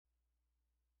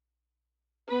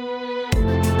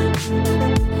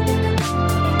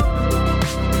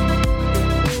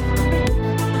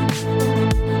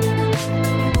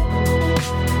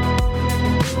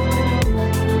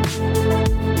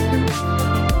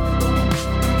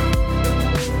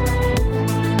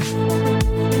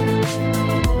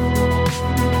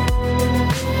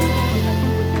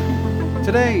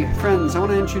Today, friends, I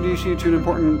want to introduce you to an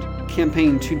important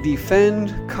campaign to defend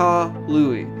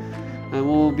Louie. And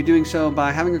we'll be doing so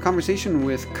by having a conversation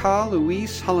with Louie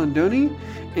Jalandoni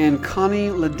and Coni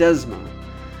Ledesma.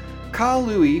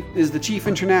 Louie is the chief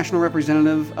international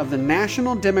representative of the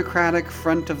National Democratic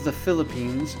Front of the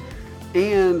Philippines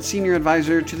and senior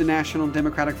advisor to the National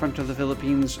Democratic Front of the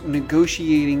Philippines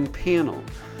negotiating panel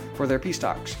for their peace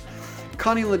talks.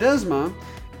 Coni Ledesma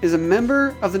is a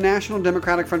member of the National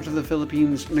Democratic Front of the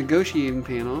Philippines negotiating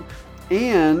panel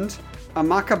and a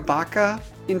Makabaka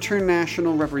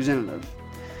international representative.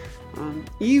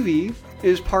 Evie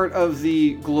is part of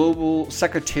the global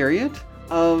secretariat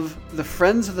of the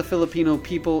Friends of the Filipino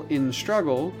People in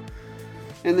Struggle.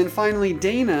 And then finally,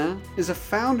 Dana is a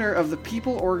founder of the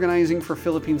People Organizing for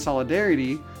Philippine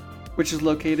Solidarity, which is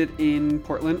located in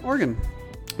Portland, Oregon.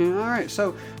 All right,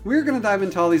 so we're going to dive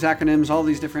into all these acronyms, all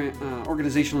these different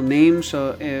organizational names.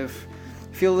 So if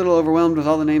you feel a little overwhelmed with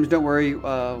all the names, don't worry.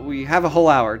 We have a whole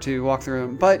hour to walk through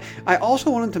them. But I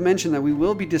also wanted to mention that we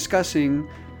will be discussing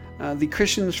the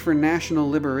Christians for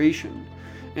National Liberation.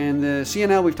 And the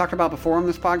CNL we've talked about before on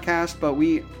this podcast, but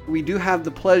we do have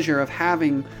the pleasure of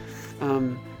having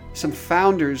some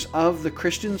founders of the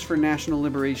Christians for National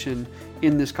Liberation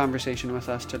in this conversation with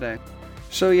us today.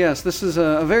 So yes, this is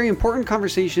a very important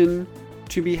conversation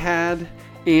to be had,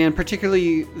 and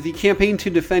particularly the campaign to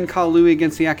defend Louie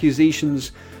against the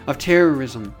accusations of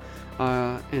terrorism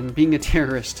and being a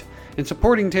terrorist and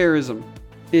supporting terrorism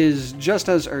is just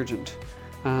as urgent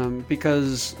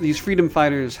because these freedom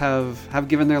fighters have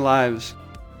given their lives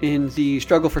in the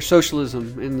struggle for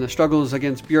socialism, in the struggles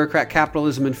against bureaucrat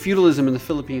capitalism and feudalism in the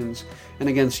Philippines, and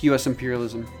against U.S.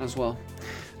 imperialism as well.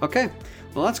 Okay.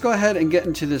 Well, let's go ahead and get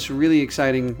into this really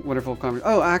exciting, wonderful conversation.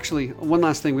 Oh, actually, one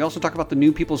last thing. We also talk about the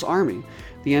New People's Army,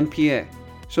 the NPA.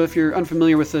 So if you're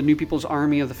unfamiliar with the New People's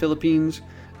Army of the Philippines,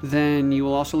 then you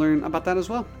will also learn about that as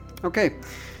well. Okay,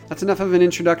 that's enough of an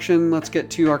introduction. Let's get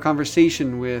to our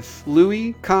conversation with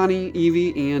Louie, Coni,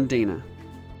 Evie, and Dana.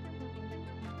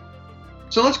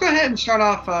 So let's go ahead and start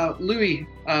off, Louie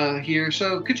here.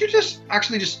 So could you just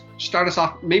start us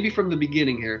off maybe from the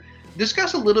beginning here?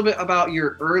 Discuss a little bit about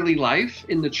your early life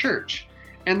in the church,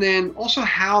 and then also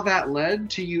how that led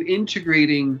to you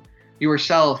integrating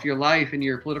yourself, your life, and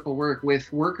your political work with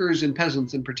workers and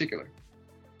peasants in particular.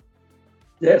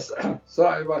 Yes, so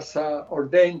I was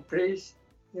ordained priest.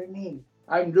 Your name?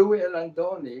 I'm Louie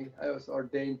Jalandoni. I was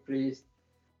ordained priest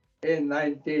in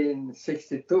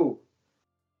 1962.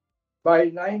 By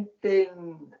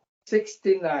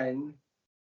 1969,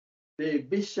 the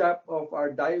bishop of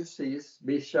our diocese,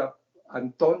 Bishop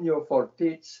Antonio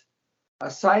Fortich,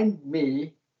 assigned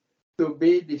me to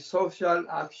be the social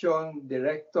action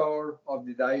director of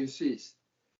the diocese.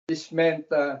 This meant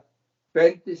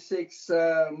 26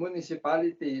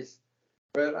 municipalities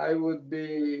where I would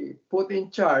be put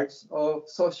in charge of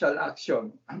social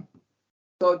action.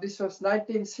 So this was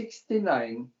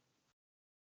 1969,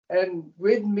 and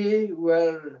with me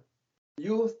were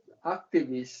youth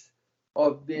activists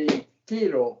of the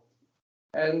Kiro,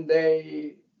 and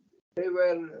they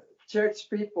were church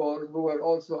people who were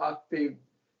also active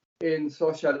in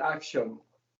social action.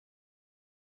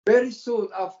 Very soon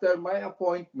after my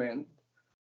appointment,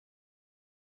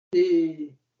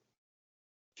 the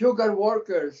sugar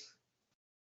workers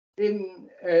in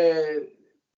a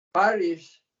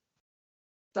parish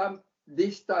some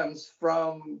distance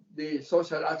from the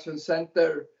social action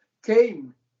center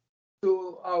came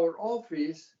to our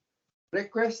office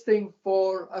requesting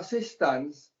for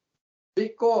assistance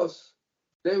because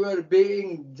they were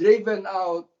being driven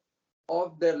out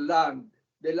of their land,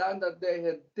 the land that they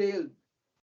had tilled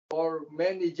for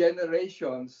many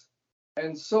generations.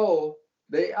 And so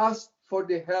they asked for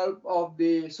the help of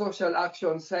the Social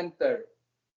Action Center.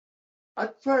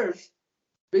 At first,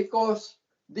 because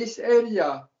this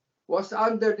area was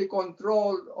under the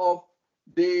control of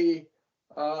the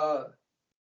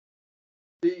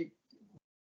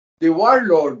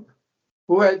warlord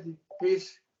who had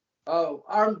his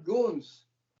armed goons.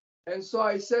 And so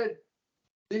I said,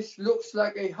 this looks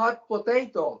like a hot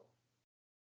potato.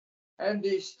 And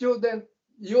the student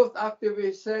youth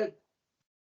activist said,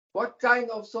 what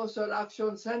kind of social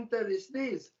action center is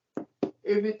this?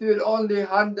 If it will only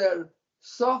handle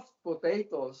soft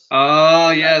potatoes. Oh,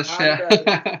 yes.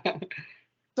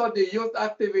 So the youth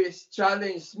activist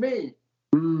challenged me.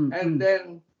 Mm-hmm. And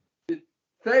then the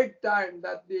third time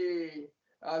that the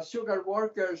sugar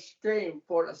workers came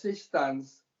for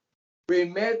assistance, we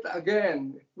met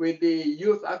again with the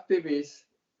youth activists,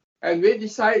 and we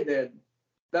decided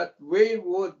that we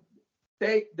would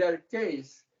take their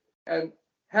case and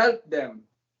help them.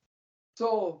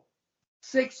 So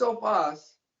 6 of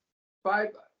us, 5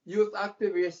 youth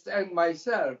activists and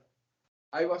myself.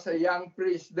 I was a young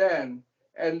priest then.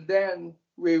 And then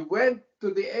we went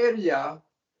to the area,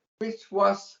 which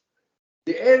was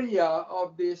the area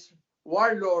of this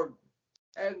warlord.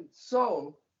 And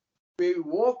so we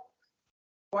walked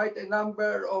quite a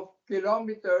number of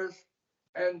kilometers,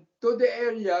 and to the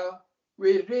area,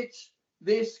 we reached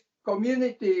this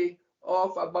community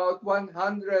of about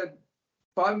 100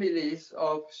 families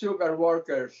of sugar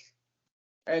workers.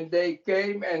 And they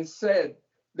came and said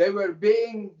they were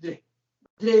being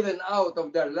driven out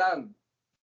of their land.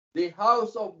 The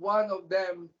house of one of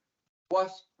them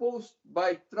was pushed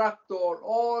by tractor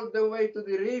all the way to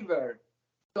the river.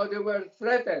 So they were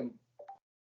threatened.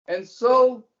 And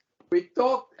so we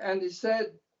talked, and he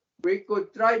said we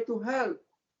could try to help.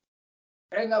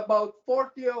 And about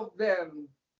 40 of them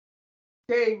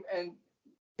came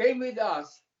with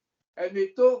us, and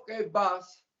we took a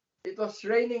bus. It was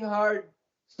raining hard,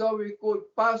 so we could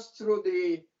pass through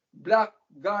the black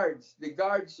guards, the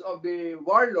guards of the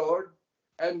warlord,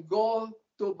 and go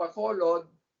to Bacolod,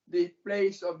 the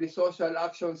place of the Social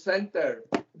Action Center.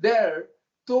 There,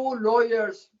 2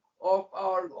 lawyers of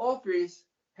our office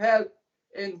helped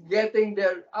in getting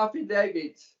their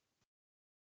affidavits.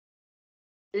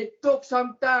 It took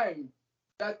some time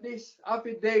that these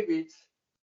affidavits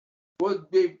would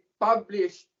be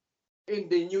published in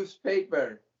the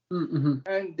newspaper. Mm-hmm.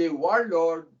 And the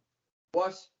warlord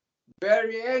was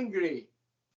very angry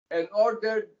and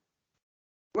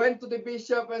went to the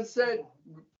bishop and said,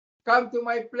 come to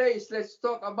my place, let's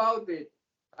talk about it.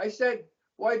 I said,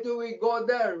 why do we go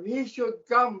there? He should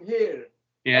come here.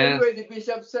 Yeah. Anyway, the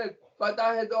bishop said, but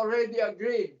I had already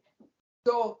agreed.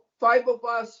 So 5 of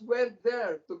us went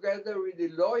there together with the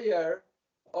lawyer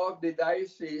of the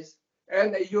diocese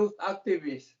and a youth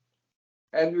activist.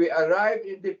 And we arrived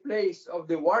in the place of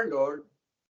the warlord.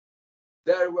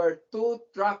 There were 2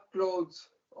 truckloads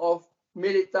of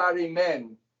military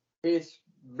men, his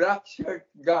black shirt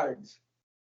guards.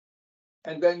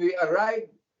 And when we arrived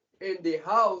in the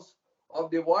house of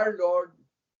the warlord,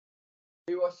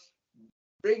 he was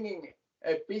bringing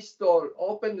a pistol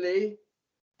openly,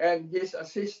 and his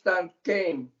assistant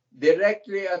came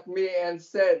directly at me and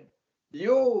said,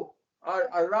 you are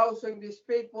arousing these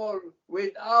people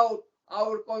without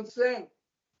our consent.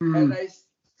 And I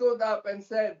stood up and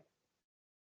said,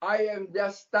 I am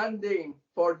just standing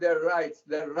for their rights,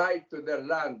 their right to their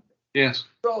land. Yes.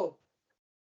 So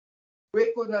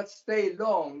we could not stay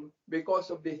long because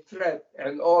of the threat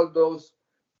and all those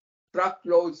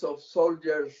truckloads of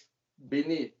soldiers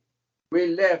beneath. We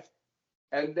left,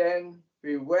 and then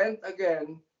we went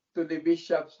again to the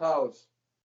bishop's house.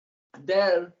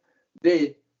 There,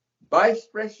 the vice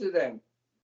president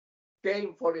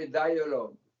came for a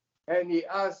dialogue, and he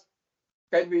asked,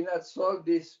 can we not solve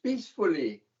this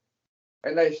peacefully?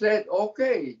 And I said,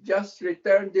 okay, just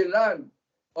return the land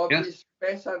of these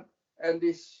peasants and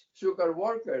these sugar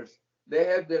workers. They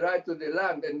have the right to the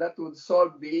land, and that would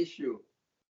solve the issue.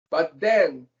 But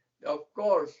then, of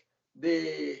course,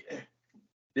 the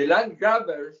land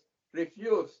grabbers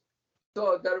refused.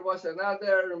 So there was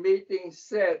another meeting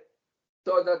set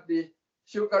so that the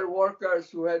sugar workers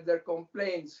who had their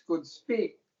complaints could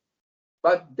speak.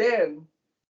 But then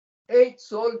 8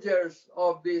 soldiers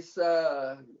of this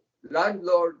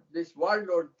landlord, this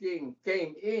warlord king,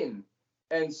 came in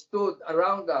and stood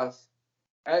around us.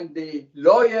 And the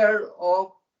lawyer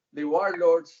of the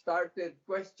warlord started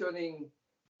questioning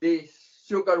the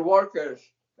sugar workers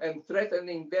and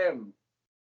threatening them.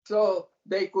 So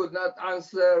they could not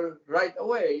answer right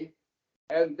away.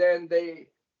 And then they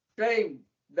claimed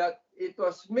that it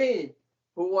was me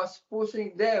who was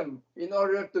pushing them in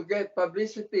order to get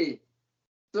publicity.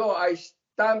 So I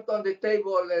stamped on the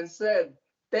table and said,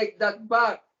 take that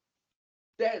back.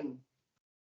 Then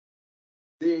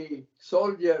the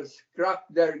soldiers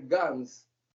cracked their guns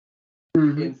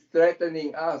in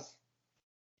threatening us.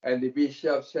 And the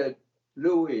bishop said,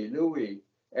 Louie, Louie.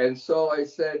 And so I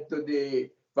said to the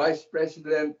vice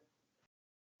president,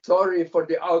 sorry for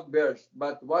the outburst,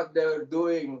 but what they were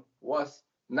doing was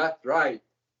not right.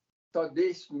 So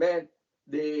this meant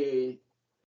the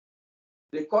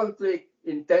conflict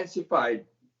intensified,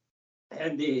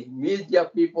 and the media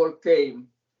people came,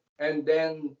 and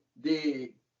then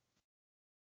the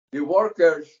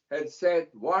workers had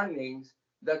sent warnings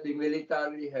that the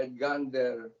military had gone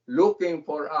there looking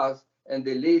for us and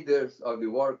the leaders of the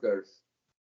workers.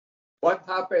 What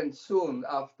happened soon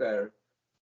after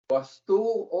was 2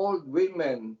 old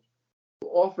women who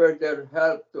offered their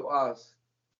help to us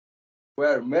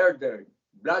were murdered,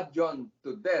 bludgeoned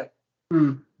to death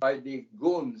by the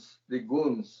goons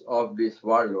of this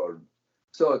warlord.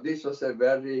 So this was a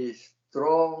very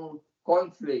strong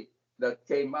conflict that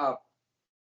came up.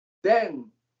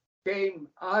 Then came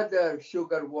other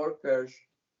sugar workers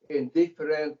in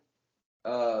different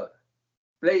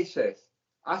places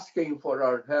asking for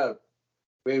our help.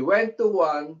 We went to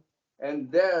one,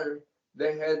 and there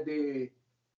they had the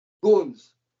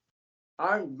goons,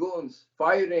 armed goons,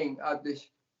 firing at the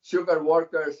sugar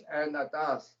workers and at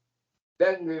us.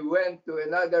 Then we went to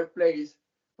another place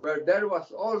where there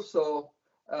was also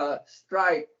a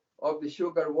strike of the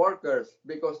sugar workers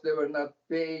because they were not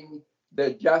paying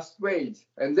the just wage,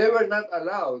 and they were not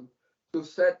allowed to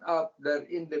set up their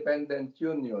independent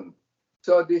union.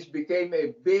 So this became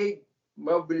a big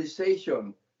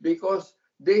mobilization because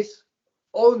this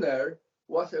owner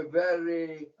was a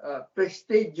very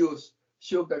prestigious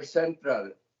sugar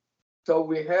central. So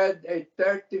we had a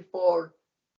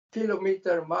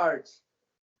 34-kilometer march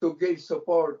to give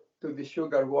support to the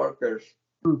sugar workers.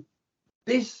 Hmm.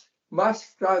 These mass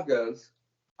struggles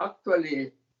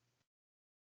actually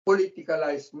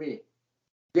politicalized me,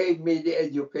 gave me the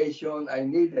education I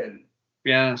needed.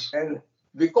 Yes. And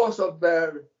because of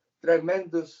their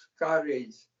tremendous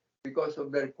courage, because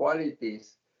of their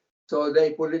qualities, so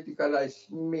they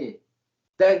politicalized me.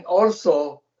 Then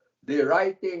also the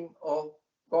writing of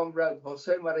Comrade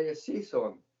Jose Maria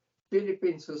Sison,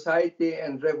 Philippine Society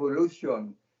and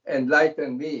Revolution,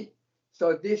 enlightened me.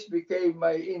 So this became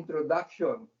my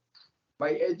introduction,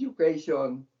 my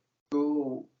education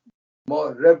to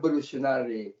more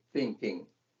revolutionary thinking.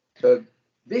 So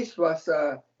this was,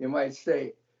 you might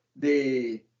say,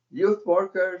 the youth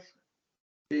workers,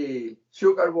 the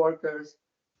sugar workers,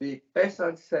 the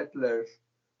peasant settlers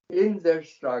in their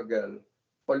struggle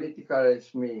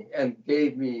politicalized me and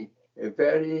gave me a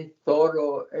very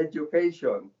thorough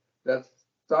education that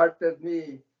started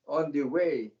me on the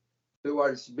way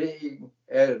towards being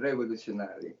a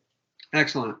revolutionary.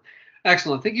 Excellent.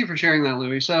 Excellent. Thank you for sharing that,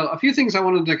 Louie. So a few things I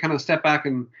wanted to kind of step back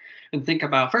and think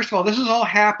about. First of all, this is all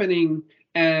happening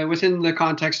within the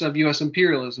context of U.S.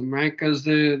 imperialism, right? Because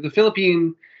the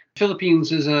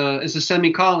Philippines is a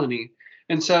semi-colony.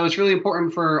 And so it's really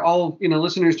important for all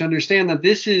listeners to understand that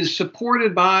this is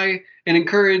supported by and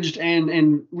encouraged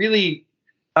and really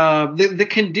the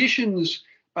conditions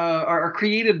are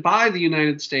created by the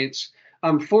United States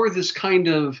for this kind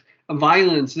of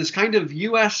violence, this kind of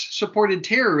U.S. supported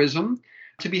terrorism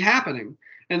to be happening.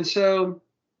 And so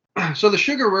the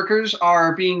sugar workers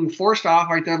are being forced off,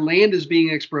 right? Their land is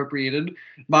being expropriated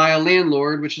by a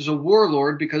landlord, which is a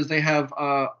warlord, because they have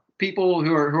people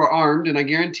who are armed, and I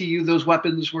guarantee you those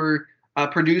weapons were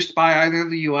produced by either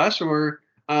the U.S. or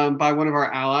by one of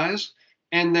our allies.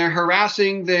 And they're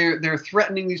harassing, they're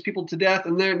threatening these people to death,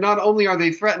 and they're not only are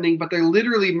they threatening, but they're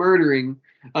literally murdering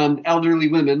elderly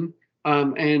women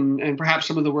and perhaps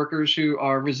some of the workers who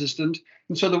are resistant.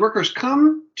 And so the workers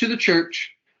come to the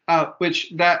church,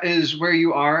 which that is where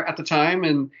you are at the time,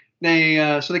 and they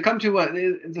come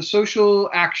to the social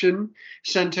action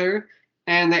center,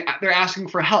 and they're asking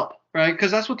for help, right? Because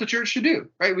that's what the church should do,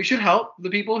 right? We should help the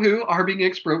people who are being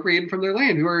expropriated from their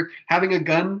land, who are having a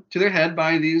gun to their head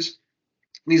by these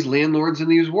landlords and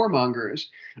these warmongers.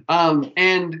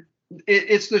 And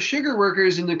it's the sugar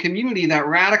workers in the community that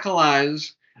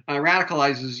radicalizes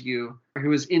you,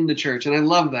 who is in the church. And I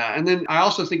love that. And then I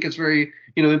also think it's very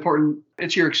important.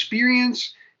 It's your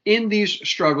experience in these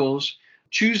struggles,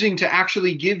 choosing to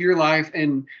actually give your life,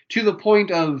 and to the point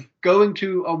of going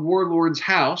to a warlord's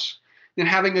house and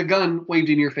having a gun waved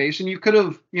in your face. And you could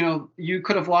have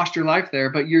lost your life there,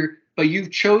 but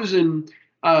you've chosen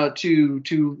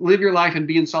to live your life and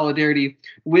be in solidarity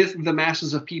with the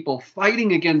masses of people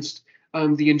fighting against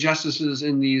the injustices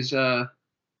in these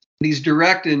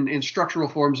direct and structural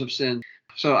forms of sin.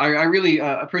 So I really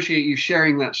appreciate you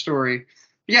sharing that story.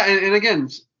 Yeah, and again,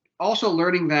 also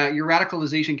learning that your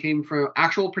radicalization came from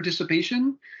actual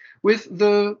participation with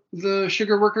the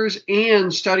sugar workers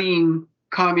and studying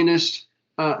communist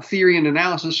theory and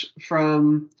analysis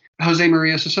from Jose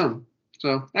Maria Sison.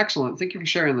 So excellent. Thank you for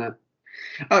sharing that.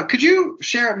 Could you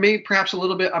share maybe perhaps a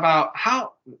little bit about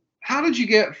how did you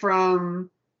get from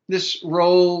this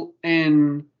role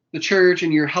in the church,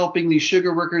 and you're helping these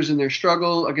sugar workers in their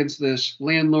struggle against this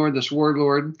landlord, this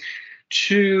warlord,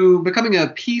 to becoming a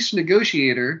peace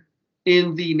negotiator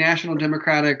in the National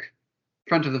Democratic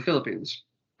Front of the Philippines,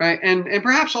 right? And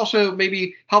perhaps also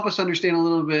maybe help us understand a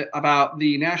little bit about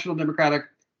the National Democratic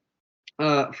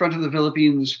Front of the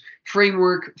Philippines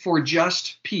framework for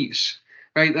just peace,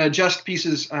 right? Just peace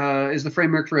is the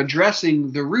framework for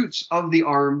addressing the roots of the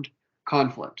armed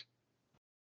conflict.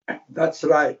 That's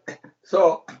right.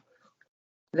 So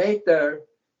later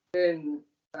in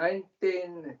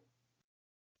 19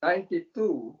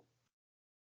 92,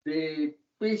 the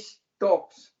peace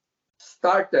talks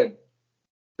started.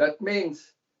 That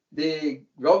means the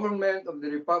government of the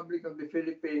Republic of the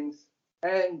Philippines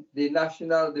and the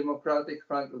National Democratic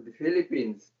Front of the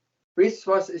Philippines, which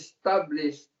was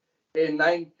established in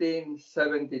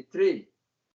 1973.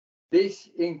 This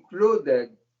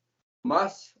included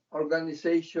mass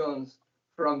organizations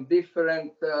from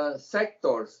different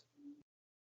sectors: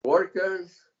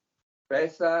 workers,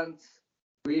 peasants,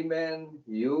 women,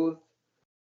 youth,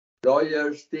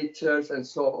 lawyers, teachers, and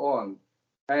so on.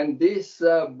 And this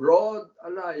broad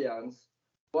alliance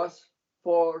was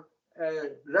for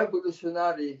a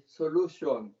revolutionary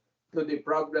solution to the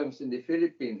problems in the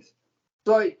Philippines.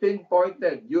 So it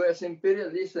pinpointed U.S.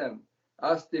 imperialism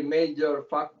as the major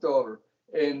factor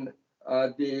in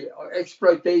the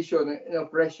exploitation and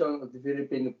oppression of the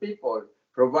Filipino people,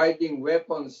 providing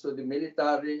weapons to the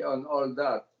military and all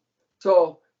that.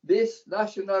 So this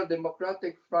National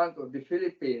Democratic Front of the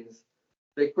Philippines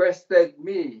requested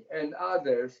me and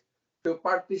others to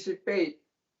participate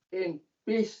in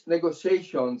peace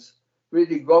negotiations with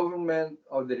the government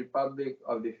of the Republic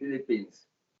of the Philippines.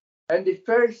 And the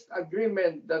first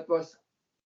agreement that was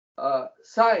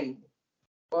signed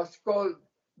was called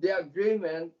the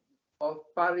Agreement of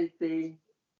Parity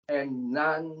and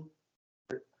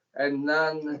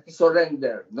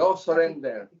non-surrender, no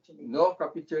surrender, no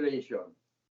capitulation.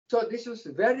 So this was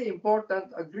a very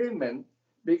important agreement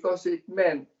because it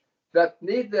meant that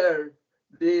neither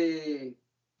the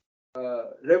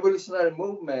revolutionary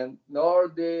movement nor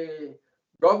the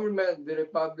government of the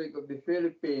Republic of the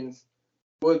Philippines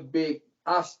would be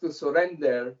asked to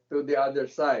surrender to the other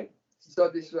side. So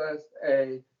this was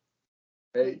a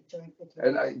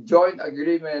joint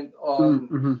agreement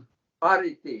on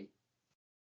parity.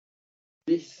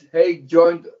 This Hague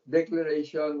Joint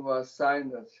Declaration was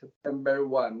signed on September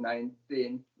 1,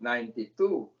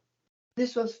 1992.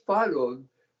 This was followed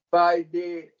by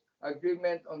the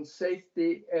Agreement on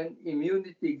Safety and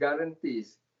Immunity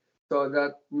Guarantees. So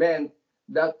that meant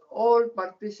that all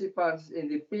participants in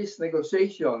the peace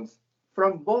negotiations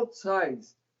from both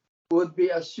sides would be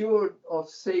assured of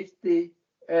safety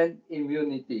and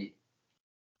immunity.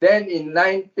 Then in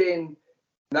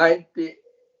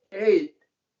 1998,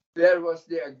 there was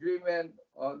the agreement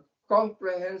on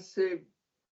comprehensive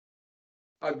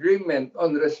agreement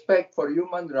on respect for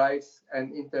human rights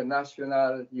and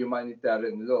international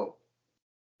humanitarian law.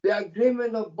 The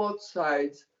agreement of both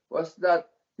sides was that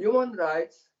human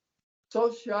rights,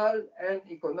 social and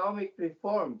economic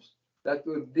reforms that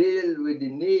would deal with the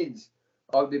needs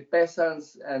of the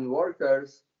peasants and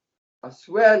workers, as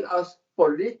well as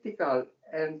political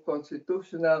and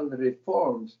constitutional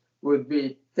reforms, would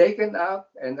be taken up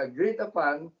and agreed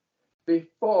upon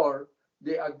before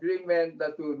the agreement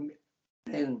that would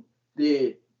end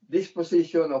the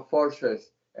disposition of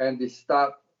forces and the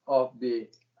stop of the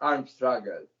armed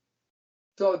struggle.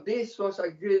 So this was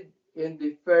agreed in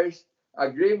the first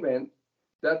agreement,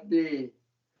 that the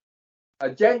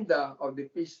agenda of the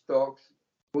peace talks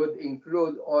would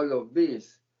include all of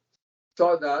this,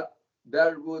 so that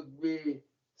there would be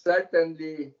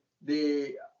certainly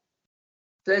the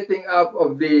setting up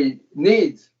of the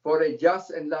needs for a just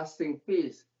and lasting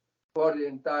peace for the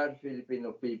entire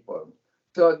Filipino people.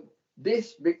 So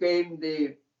this became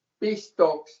the peace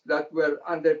talks that were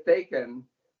undertaken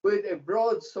with a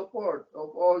broad support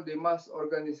of all the mass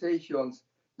organizations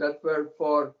that were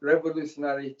for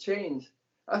revolutionary change,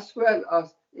 as well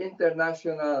as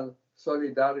international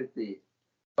solidarity.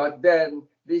 But then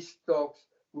these talks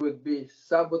would be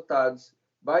sabotaged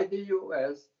by the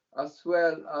U.S. as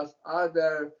well as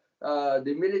other,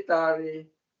 the military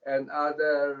and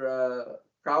other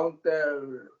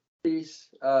counter peace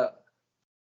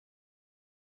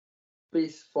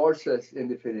forces in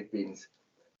the Philippines.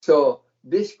 So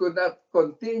this could not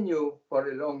continue for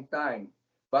a long time.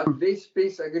 But these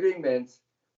peace agreements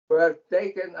were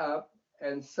taken up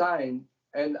and signed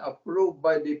and approved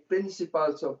by the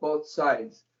principals of both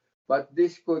sides. But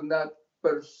this could not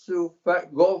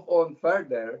go on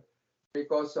further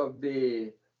because of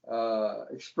the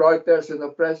exploiters and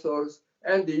oppressors,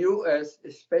 and the U.S.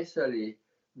 especially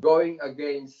going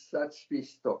against such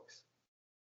peace talks.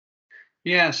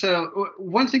 Yeah, so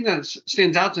one thing that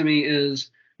stands out to me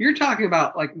is you're talking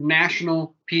about like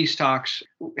national peace talks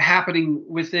happening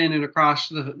within and across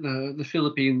the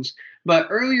Philippines. But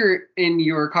earlier in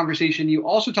your conversation, you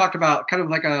also talked about kind of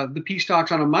like the peace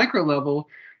talks on a micro level,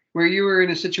 where you were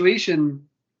in a situation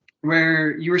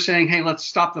where you were saying, hey, let's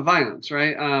stop the violence,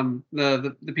 right?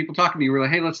 The people talking to you were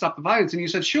like, hey, let's stop the violence. And you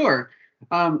said, sure.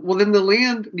 well, then the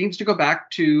land needs to go back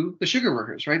to the sugar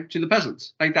workers, right? To the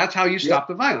peasants. Like that's how you Yeah. stop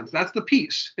the violence. That's the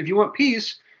peace. If you want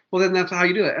peace, well, then that's how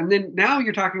you do it. And then now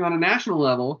you're talking on a national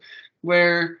level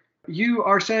where you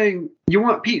are saying you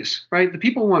want peace, right? The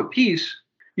people want peace.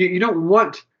 You don't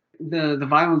want the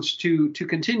violence to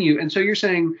continue. And so you're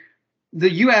saying the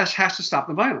U.S. has to stop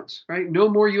the violence, right? No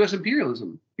more U.S.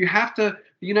 imperialism. You have to.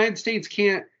 The United States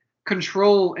can't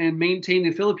control and maintain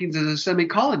the Philippines as a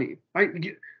semi-colony, right?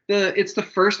 It's the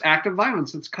first act of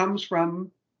violence that comes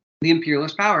from the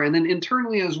imperialist power, and then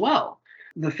internally as well,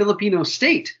 the Filipino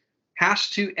state has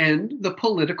to end the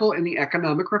political and the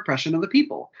economic repression of the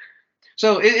people.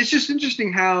 So it's just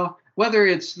interesting how whether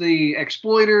it's the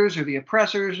exploiters or the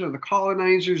oppressors or the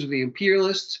colonizers or the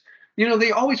imperialists,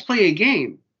 they always play a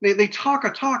game. They talk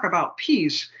a talk about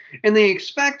peace, and they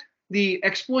expect the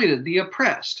exploited, the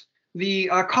oppressed, the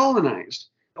colonized.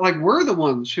 Like we're the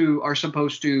ones who are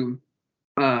supposed to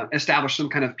establish some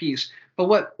kind of peace.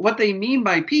 But what they mean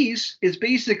by peace is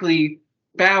basically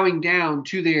bowing down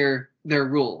to their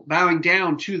rule, bowing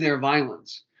down to their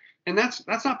violence, and that's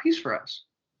not peace for us.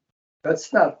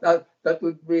 That's not that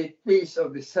would be peace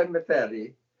of the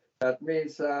cemetery. That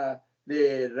means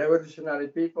the revolutionary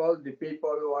people, the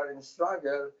people who are in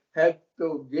struggle, have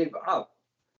to give up.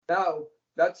 Now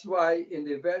that's why in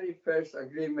the very first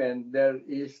agreement there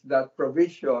is that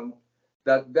provision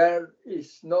that there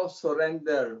is no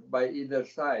surrender by either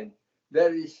side.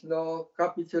 There is no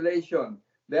capitulation.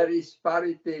 There is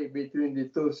parity between the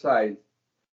two sides.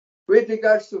 With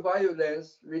regards to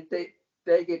violence, we take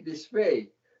it this way.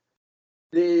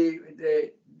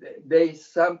 They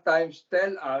sometimes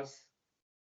tell us,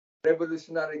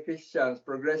 revolutionary Christians,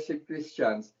 progressive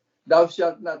Christians, thou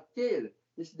shalt not kill.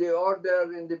 It's the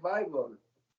order in the Bible.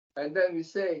 And then we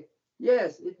say,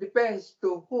 yes, it depends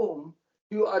to whom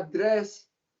you address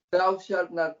thou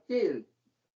shalt not kill.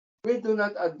 We do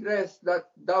not address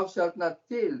that thou shalt not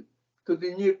kill to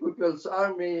the New People's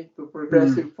Army, to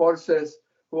progressive forces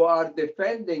who are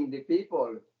defending the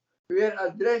people. We are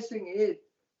addressing it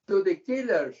to the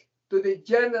killers, to the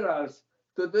generals,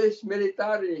 to this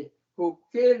military who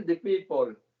kill the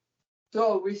people.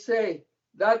 So we say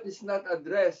that is not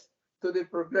addressed to the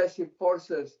progressive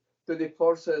forces, to the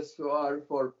forces who are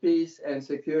for peace and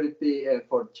security and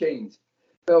for change.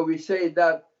 So we say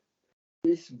that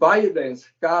this violence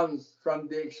comes from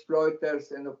the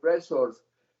exploiters and oppressors,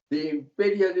 the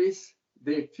imperialists,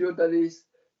 the feudalists,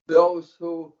 those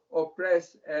who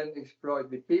oppress and exploit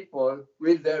the people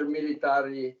with their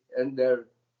military and their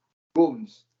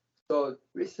goons. So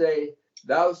we say,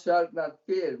 thou shalt not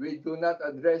kill. We do not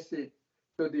address it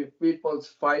to the people's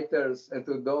fighters and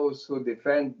to those who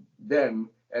defend them.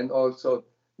 And also,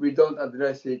 we don't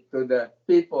address it to the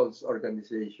people's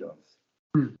organizations.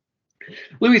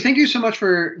 Louie, thank you so much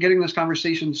for getting this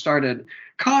conversation started.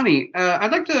 Coni,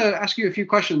 I'd like to ask you a few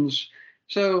questions.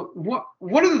 So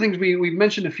what are the things we've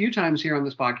mentioned a few times here on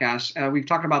this podcast? We've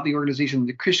talked about the organization,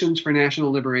 the Christians for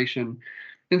National Liberation.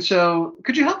 And so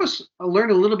could you help us learn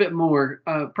a little bit more,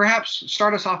 perhaps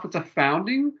start us off with the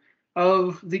founding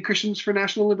of the Christians for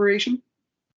National Liberation?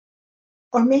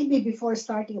 Or maybe before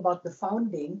starting about the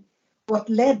founding, what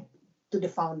led to the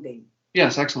founding?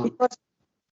 Yes, excellent. Because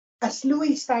as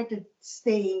Louie started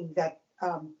saying that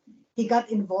he got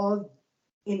involved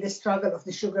in the struggle of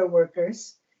the sugar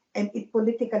workers and it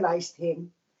politicalized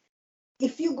him.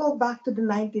 If you go back to the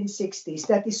 1960s,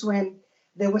 that is when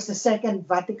there was the Second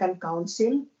Vatican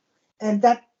Council, and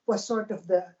that was sort of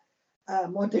the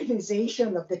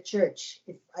modernization of the church,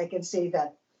 if I can say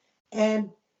that.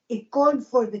 And it called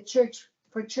for the church,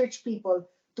 for church people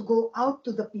to go out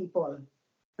to the people,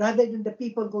 rather than the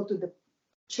people go to the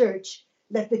church,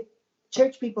 let the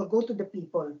church people go to the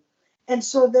people. And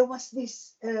so there was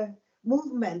this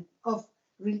movement of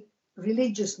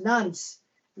religious nuns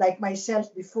like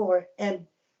myself before and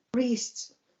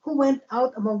priests who went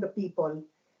out among the people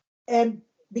and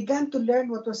began to learn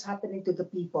what was happening to the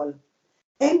people,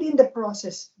 and in the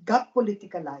process got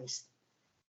politicalized.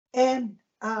 And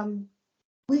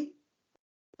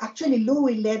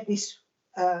Louie led this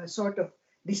sort of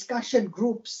discussion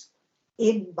groups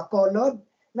in Bacolod.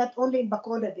 Not only in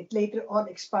Bacolod, it later on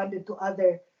expanded to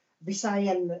other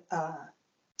Visayan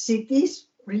cities,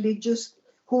 religious,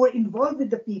 who were involved with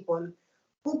the people,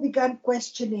 who began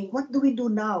questioning, what do we do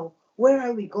now? Where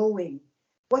are we going?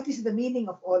 What is the meaning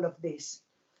of all of this?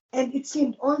 And it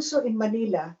seemed also in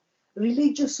Manila,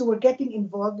 religious who were getting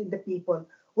involved in the people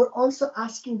were also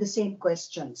asking the same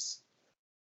questions.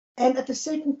 And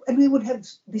and we would have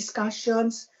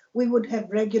discussions, we would have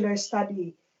regular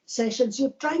study sessions.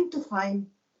 You're trying to find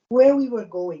where we were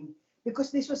going,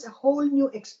 because this was a whole new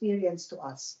experience to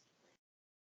us.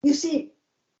 You see,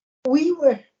 we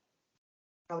were,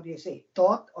 how do you say,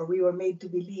 taught, or we were made to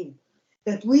believe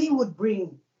that we would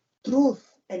bring truth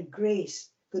and grace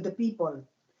to the people.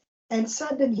 And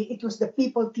suddenly it was the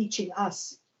people teaching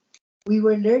us. We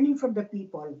were learning from the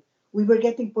people. We were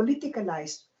getting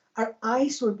politicalized. Our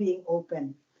eyes were being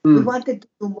opened. We Mm. wanted to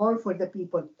do more for the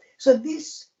people. So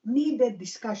this needed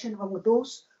discussion among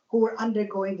those who were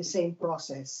undergoing the same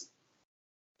process.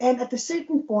 And at a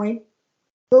certain point,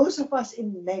 those of us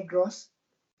in Negros,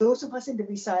 those of us in the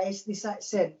Visayas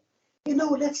said,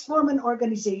 let's form an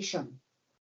organization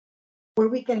where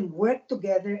we can work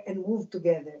together and move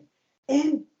together.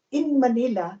 And in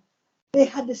Manila, they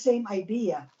had the same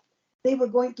idea. They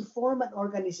were going to form an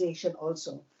organization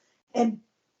also. And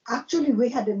actually, we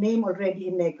had a name already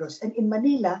in Negros. And in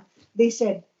Manila, they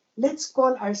said, let's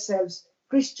call ourselves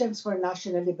Christians for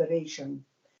National Liberation.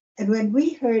 And when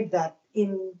we heard that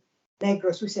in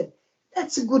Negros, we said,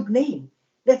 that's a good name.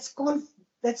 Let's call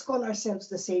ourselves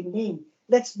the same name.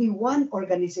 Let's be one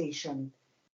organization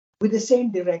with the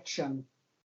same direction.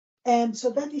 And so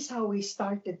that is how we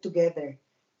started together.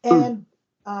 Mm.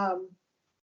 And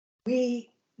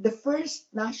the first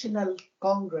National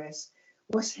Congress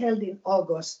was held in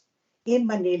August in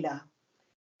Manila.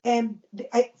 And the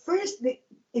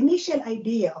initial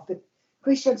idea of the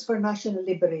Christians for National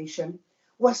Liberation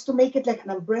was to make it like an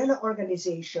umbrella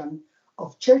organization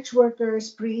of church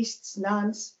workers, priests,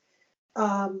 nuns,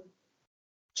 um,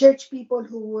 church people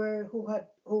who were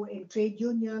in trade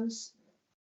unions,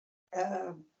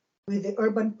 uh, with the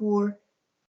urban poor.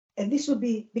 And this would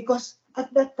be because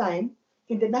at that time,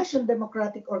 in the National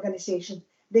Democratic Organization,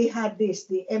 they had the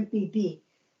MPD,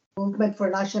 Movement for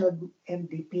National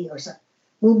MDP, or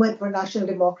Movement for National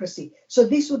Democracy. So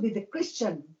this would be the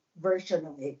Christian version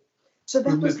of it. So that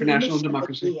Movement was for the National initial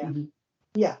Democracy. idea. Mm-hmm.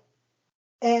 Yeah.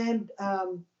 And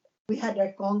we had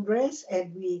our Congress,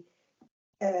 and we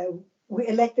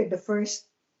elected the first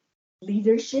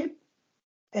leadership,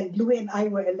 and Louie and I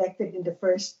were elected in the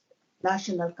first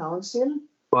National Council.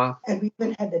 Wow. And we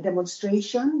even had a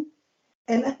demonstration.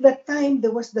 And at that time,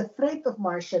 there was the threat of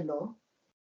martial law.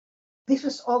 This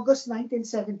was August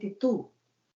 1972.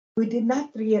 We did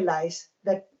not realize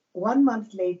that 1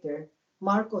 month later,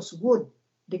 Marcos would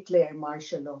declare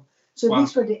martial law. So Wow.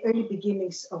 these were the early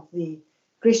beginnings of the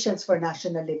Christians for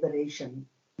National Liberation.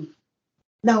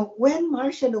 Now, when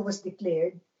martial law was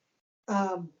declared,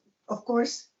 of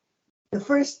course, the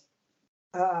first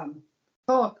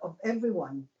thought of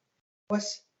everyone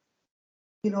was,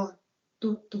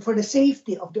 for the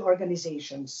safety of the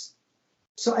organizations.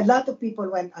 So a lot of people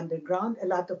went underground. A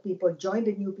lot of people joined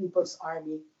the New People's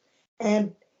Army.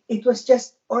 And it was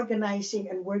just organizing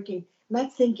and working,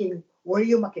 not thinking, were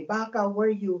you Makibaka, were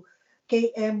you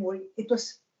KM? It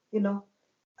was,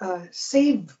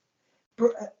 save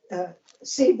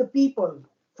the people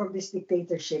from this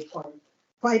dictatorship, or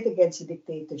fight against the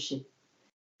dictatorship.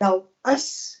 Now,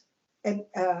 and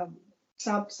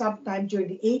sometime during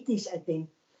the 80s, I think,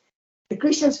 the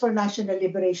Christians for National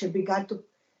Liberation began to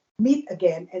meet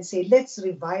again and say, let's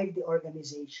revive the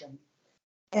organization.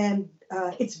 And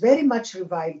it's very much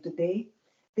revived today.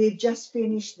 They've just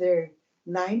finished their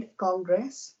 9th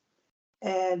Congress,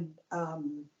 and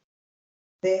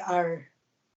they are,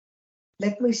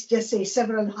 let me just say,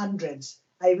 several hundreds.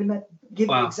 I will not give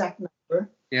the exact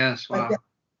number. Yes, wow.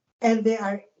 And they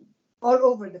are all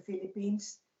over the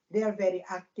Philippines. They are very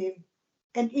active.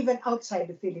 And even outside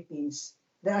the Philippines,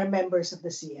 there are members of the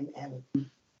CNL.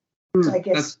 So I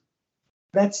guess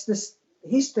that's the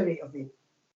history of it.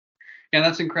 Yeah,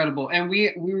 that's incredible. And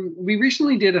we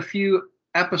recently did a few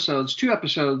episodes, 2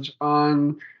 episodes,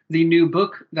 on the new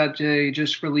book that they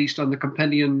just released on the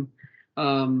compendium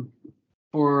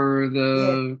for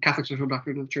the Catholic Social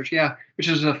Doctrine of the Church. Yeah, which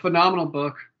is a phenomenal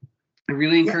book. I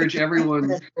really encourage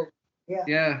everyone.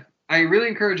 Yeah, I really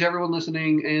encourage everyone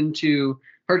listening in to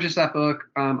purchase that book.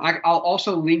 I'll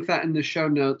also link that in the show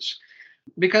notes,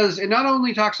 because it not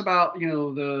only talks about,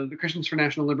 the Christians for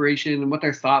National Liberation and what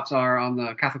their thoughts are on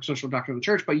the Catholic Social Doctrine of the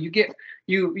Church, but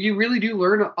you really do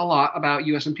learn a lot about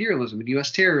U.S. imperialism and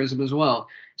U.S. terrorism as well.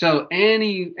 So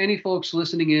any folks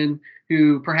listening in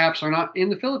who perhaps are not in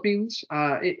the Philippines,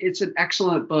 it's an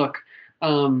excellent book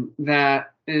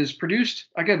that is produced,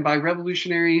 again, by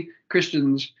revolutionary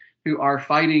Christians who are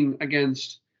fighting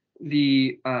against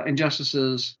the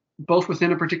injustices both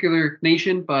within a particular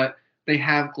nation, but they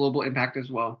have global impact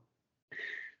as well.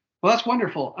 Well, that's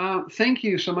wonderful. Thank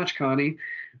you so much, Coni.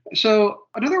 So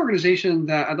another organization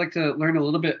that I'd like to learn a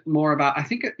little bit more about, I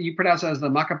think you pronounce it as the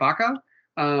Makabaka.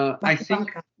 I think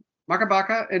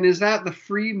Makabaka. And is that the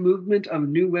Free Movement of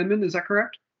New Women? Is that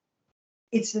correct?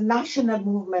 It's the national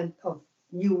movement of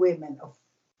new women, of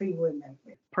free women.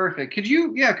 Perfect. Could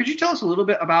you tell us a little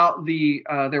bit about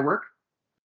their work?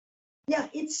 Yeah,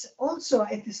 it is also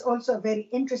a very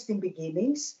interesting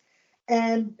beginnings,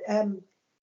 and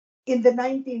in the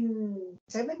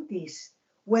 1970s,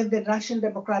 when the Russian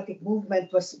democratic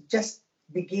movement was just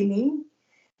beginning,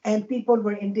 and people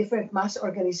were in different mass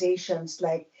organizations,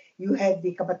 like you had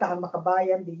the Kabataang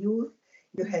Makabayan, the youth,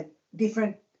 you had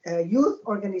different youth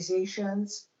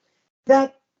organizations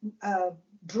that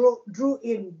drew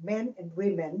in men and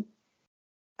women,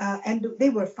 and they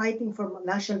were fighting for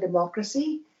national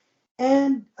democracy.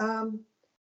 And at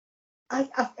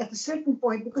a certain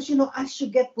point, because as you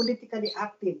get politically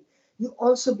active, you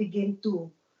also begin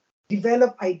to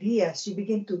develop ideas. You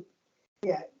begin to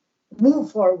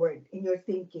move forward in your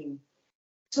thinking.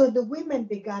 So the women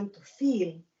began to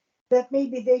feel that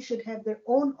maybe they should have their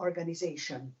own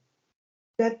organization.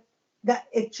 That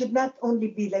it should not only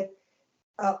be like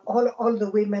all the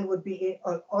women would be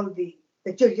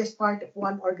that you're just part of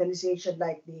one organization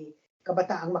like the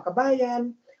Kabataang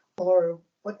Makabayan or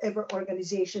whatever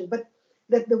organization, but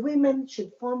that the women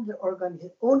should form their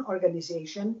own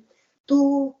organization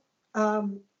to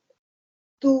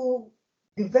to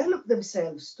develop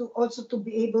themselves, to also to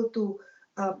be able to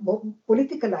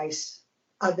politicalize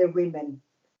other women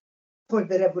for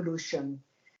the revolution.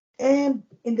 And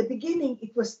in the beginning,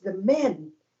 it was the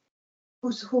men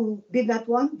who did not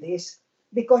want this,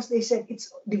 because they said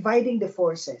it's dividing the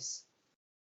forces.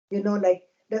 Like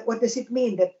that. What does it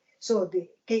mean that so the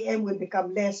KM will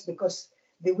become less because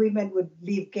the women would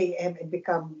leave KM and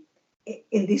become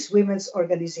in this women's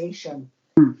organization?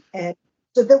 And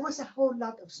so there was a whole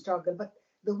lot of struggle, but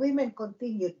the women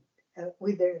continued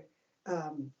with their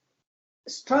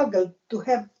struggle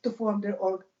to form their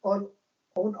own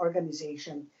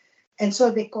organization. And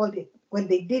so they called it, when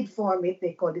they did form it,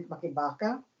 they called it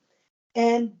Makibaka.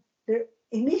 And their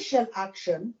initial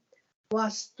action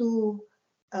was to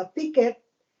picket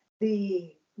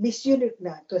the Miss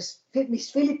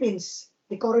Philippines,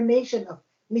 the coronation of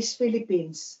Miss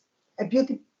Philippines, a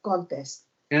beauty contest.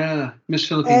 Yeah, Miss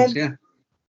Philippines, And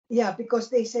yeah, because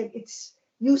they said it's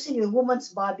using the woman's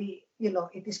body,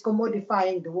 it is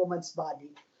commodifying the woman's body.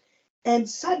 And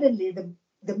suddenly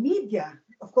the media,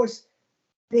 of course,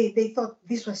 they thought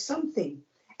this was something.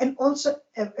 And also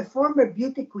a former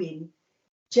beauty queen,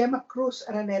 Gemma Cruz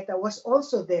Araneta, was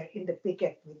also there in the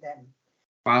picket with them.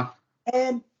 Wow.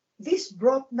 And this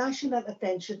brought national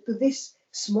attention to this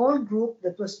small group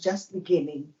that was just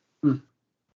beginning.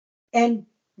 And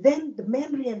then the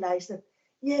men realized that,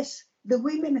 yes, the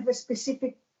women have a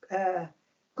specific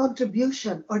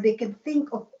contribution, or they can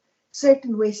think of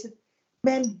certain ways that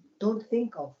men don't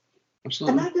think of.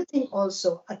 Absolutely. Another thing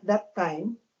also at that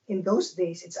time, in those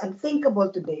days, it's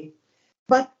unthinkable today,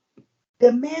 but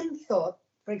the men thought,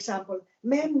 for example,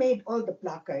 men made all the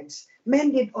placards,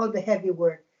 men did all the heavy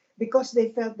work because they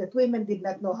felt that women did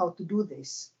not know how to do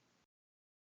this.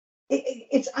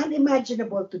 It's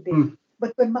unimaginable today.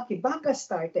 But when Makibaka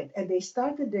started and they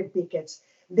started their pickets,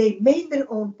 they made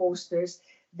their own posters,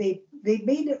 they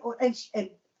made their own, and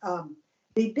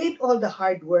they did all the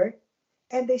hard work,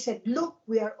 and they said, look,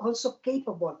 we are also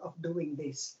capable of doing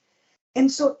this.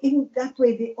 And so in that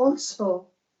way, they also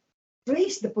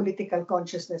raised the political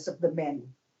consciousness of the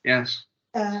men. Yes.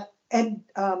 And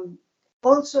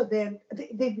also then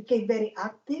they became very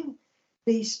active.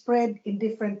 They spread in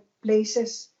different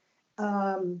places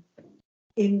in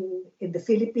the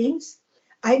Philippines.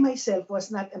 I myself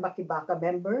was not a Makibaka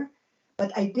member,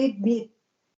 but I did meet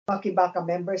Makibaka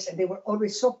members, and they were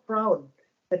always so proud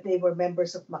that they were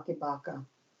members of Makibaka.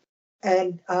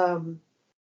 And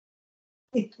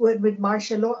with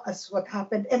martial law, as what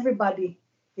happened, everybody,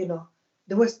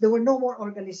 there were no more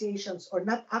organizations or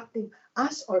not active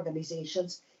as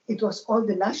organizations. It was all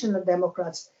the National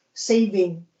Democrats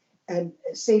saving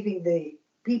the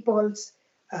peoples,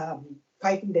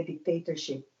 fighting the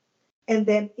dictatorship. And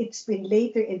then it's been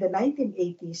later in the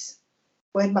 1980s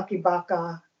when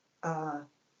Makibaka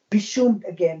resumed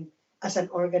again as an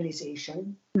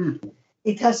organization.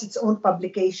 It has its own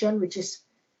publication, which is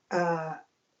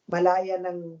Malaya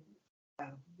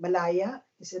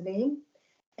is the name.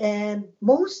 And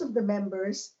most of the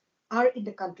members are in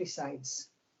the countrysides,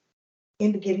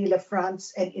 in the guerrilla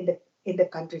fronts and in the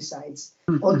countrysides.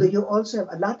 Although you also have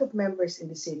a lot of members in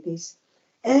the cities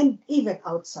and even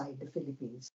outside the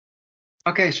Philippines.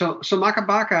 Okay, so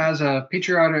Makibaka, as a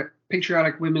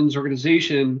patriotic women's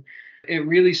organization, it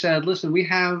really said, listen, we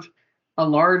have a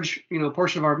large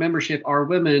portion of our membership are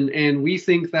women, and we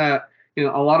think that a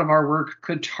lot of our work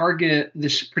could target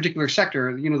this particular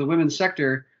sector, the women's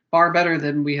sector, far better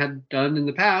than we had done in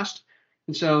the past.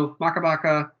 And so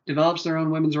Makabaka develops their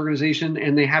own women's organization,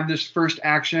 and they have this first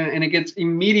action, and it gets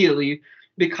immediately,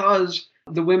 because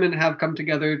the women have come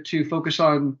together to focus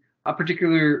on a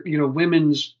particular,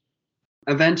 women's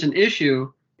event and issue,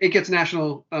 it gets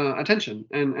national attention.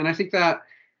 And I think that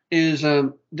is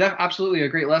absolutely a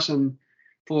great lesson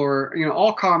for,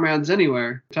 all comrades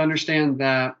anywhere to understand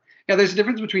that, yeah, there's a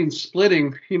difference between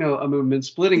splitting, a movement,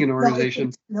 splitting an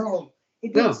organization.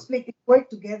 It didn't split, it worked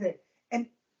together. And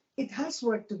it has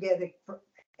worked together.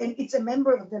 And it's a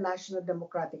member of the National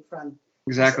Democratic Front.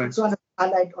 Exactly. It's one of the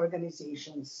allied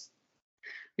organizations.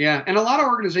 Yeah, and a lot of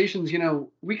organizations,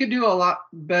 we could do a lot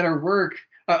better work.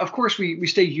 Of course, we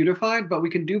stay unified, but we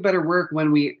can do better work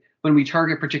when we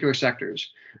target particular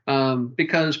sectors,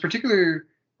 because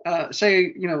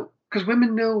because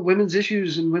women know women's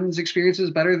issues and women's experiences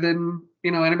better than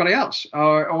anybody else.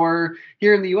 Or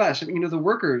here in the U.S., the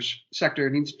workers sector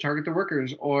needs to target the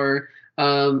workers, or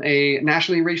a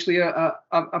nationally racially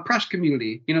oppressed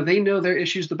community. They know their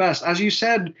issues the best. As you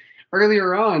said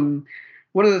earlier on,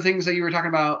 one of the things that you were talking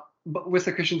about with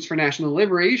the Christians for National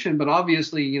Liberation, but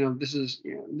obviously,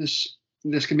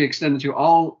 this can be extended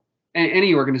to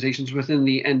any organizations within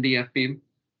the NDFB,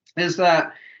 is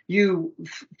that you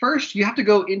have to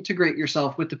go integrate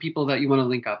yourself with the people that you want to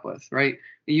link up with, right?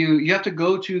 You have to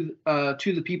go to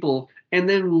the people and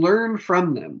then learn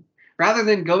from them, rather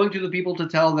than going to the people to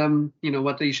tell them,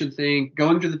 what they should think,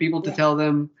 going to the people to tell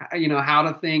them, how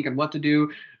to think and what to do.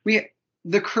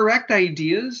 The correct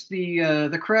ideas,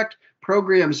 the correct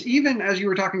programs, even as you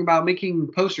were talking about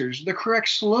making posters, the correct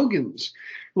slogans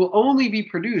will only be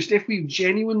produced if we've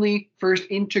genuinely first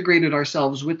integrated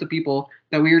ourselves with the people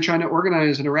that we are trying to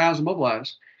organize and arouse and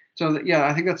mobilize. So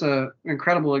I think that's an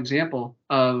incredible example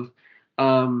of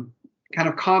kind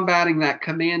of combating that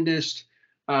commandist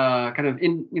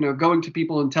going to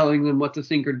people and telling them what to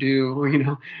think or do, or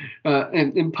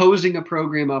and imposing a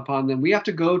program upon them. We have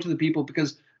to go to the people,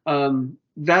 because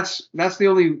that's the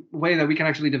only way that we can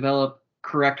actually develop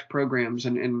correct programs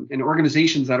and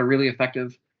organizations that are really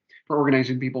effective for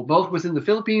organizing people, both within the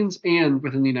Philippines and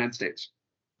within the United States.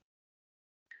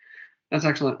 That's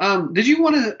excellent. Did you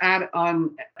want to add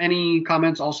on any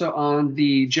comments also on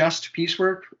the just peace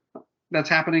work that's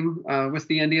happening with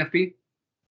the NDFB?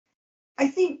 I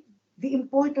think the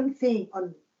important thing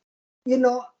like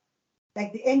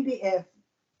the NDF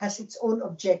has its own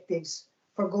objectives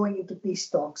for going into peace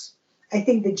talks. I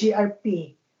think the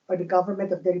GRP, or the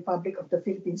Government of the Republic of the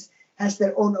Philippines, has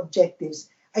their own objectives.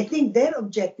 I think their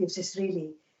objectives is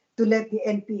really to let the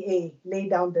NPA lay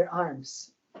down their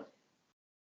arms.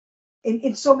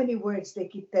 In so many words, they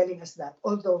keep telling us that.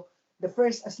 Although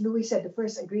as Louie said, the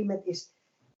first agreement is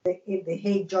in the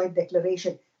Hague Joint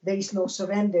Declaration. There is no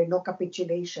surrender, no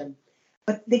capitulation.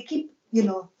 But they keep,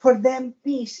 for them,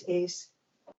 peace is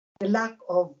the lack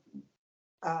of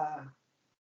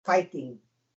fighting.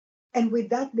 And with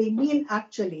that, they mean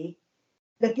actually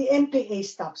that the NPA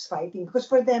stops fighting, because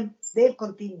for them, they'll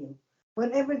continue.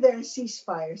 Whenever there are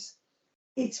ceasefires,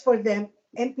 it's for them,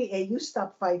 NPA, you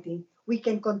stop fighting, we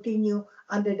can continue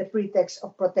under the pretext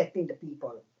of protecting the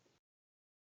people.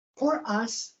 For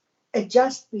us, a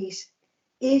just peace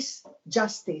is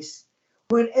justice,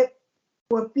 where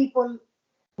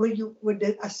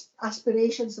the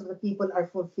aspirations of the people are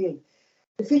fulfilled.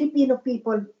 The Filipino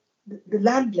people, the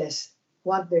landless,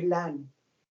 want their land.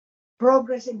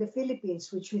 Progress in the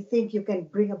Philippines, which we think you can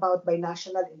bring about by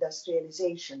national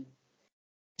industrialization.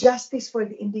 Justice for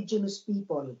the indigenous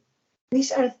people.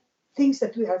 These are things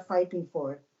that we are fighting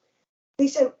for.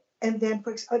 And then,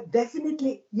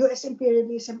 definitely U.S.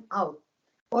 imperialism out.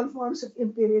 All forms of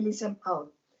imperialism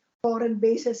out. Foreign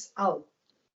bases out.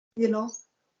 We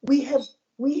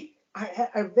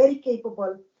are very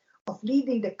capable of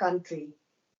leading the country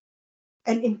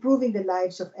and improving the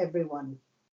lives of everyone,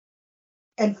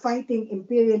 and fighting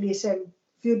imperialism,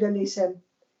 feudalism,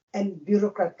 and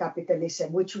bureaucrat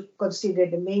capitalism, which we consider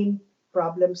the main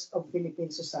problems of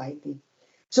Philippine society.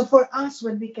 So for us,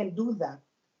 when we can do that,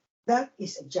 that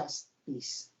is a just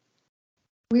peace.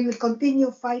 We will continue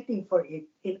fighting for it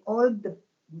in all the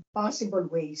possible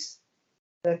ways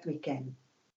that we can.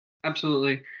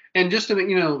 Absolutely. And just to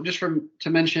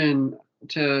mention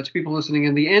to people listening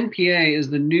in, the NPA is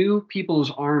the New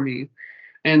People's Army.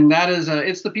 And that is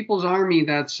it's the People's Army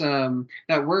that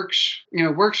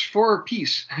works for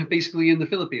peace, basically, in the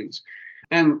Philippines.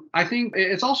 And I think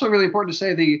it's also really important to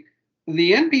say the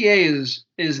NPA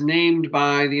is named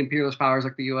by the imperialist powers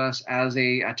like the U.S. as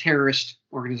a terrorist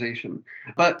organization,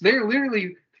 but they're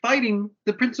literally fighting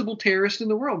the principal terrorist in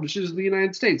the world, which is the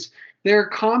United States. They're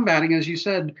combating, as you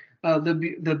said,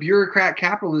 the bureaucrat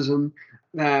capitalism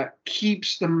that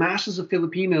keeps the masses of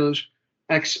Filipinos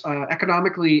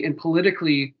economically and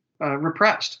politically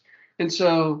repressed. And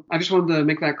so I just wanted to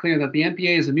make that clear that the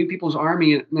NPA is a New People's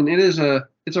Army, and it's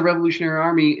a revolutionary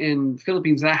army in the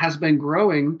Philippines that has been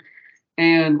growing,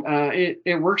 and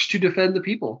it works to defend the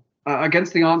people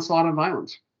against the onslaught of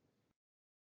violence.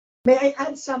 May I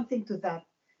add something to that?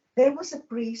 There was a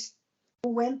priest who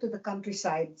went to the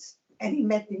countrysides and he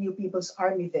met the New People's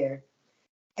Army there.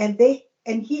 And this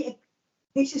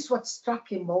is what struck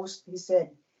him most. He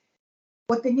said,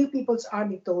 what the New People's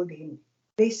Army told him.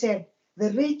 They said,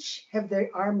 the rich have their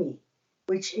army,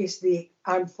 which is the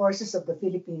armed forces of the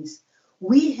Philippines.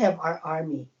 We have our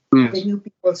army, Yes. the New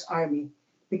People's Army,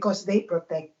 because they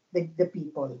protect the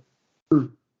people.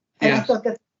 Mm. And I Yes. thought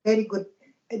that's a very good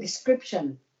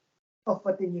description of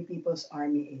what the New People's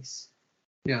Army is.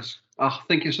 Yes. Oh,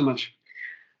 thank you so much.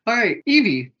 All right,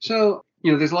 Evie. So,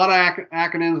 there's a lot of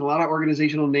acronyms, a lot of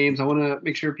organizational names. I want to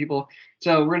make sure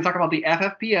so we're going to talk about the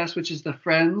FFPS, which is the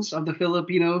Friends of the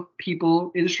Filipino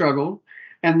People in Struggle.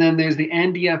 And then there's the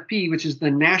NDFP, which is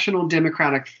the National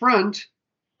Democratic Front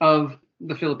of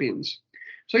the Philippines.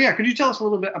 So, yeah, could you tell us a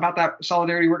little bit about that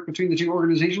solidarity work between the two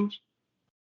organizations?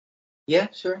 Yeah,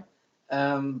 sure.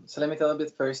 So let me tell a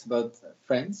bit first about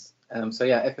Friends.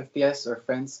 FFPS, or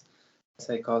Friends, as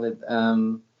I call it,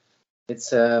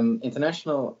 it's an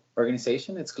international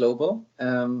organization. It's global,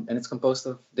 and it's composed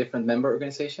of different member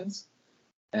organizations.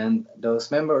 And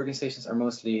those member organizations are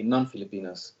mostly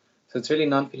non-Filipinos. So it's really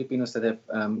non-Filipinos that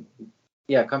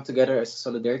have come together as a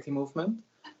solidarity movement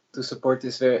to support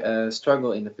this very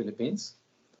struggle in the Philippines.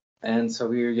 And so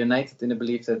we're united in the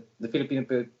belief that the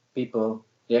Filipino people,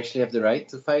 they actually have the right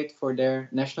to fight for their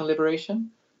national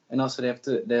liberation, and also they have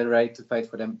the right to fight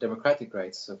for them democratic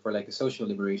rights, so for like a social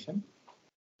liberation.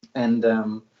 And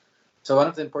so one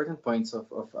of the important points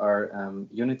of our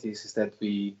unities is that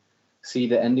we see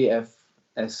the NDF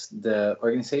as the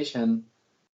organization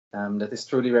that is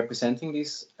truly representing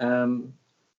these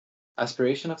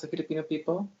aspiration of the Filipino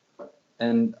people,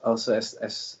 and also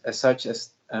as such as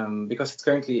because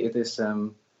it is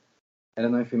I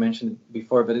don't know if you mentioned it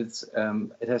before, but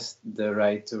it has the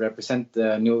right to represent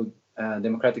the new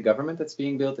democratic government that's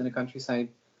being built in the countryside,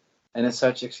 and as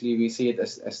such, actually, we see it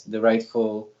as the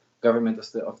rightful government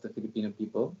of the Filipino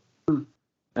people,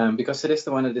 because it is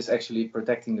the one that is actually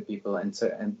protecting the people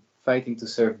and fighting to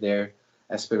serve their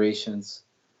aspirations.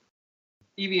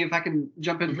 Evie, if I can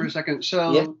jump in for a second.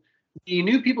 So, Yeah. The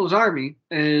New People's Army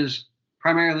is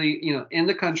primarily, in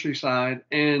the countryside,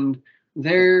 and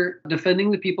they're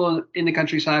defending the people in the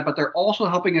countryside, but they're also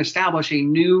helping establish a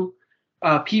new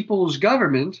people's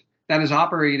government that is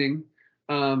operating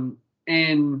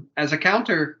as a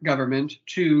counter government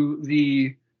to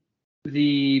the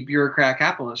bureaucrat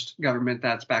capitalist government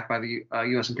that's backed by the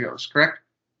U.S. imperialists, correct?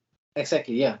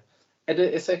 Exactly, yeah. And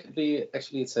it's actually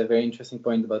it's a very interesting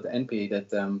point about the NPA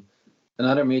that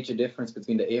another major difference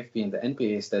between the AFP and the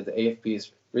NPA is that the AFP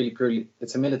is really purely,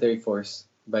 it's a military force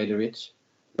by the rich,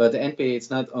 but the NPA, it's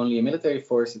not only a military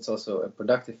force, it's also a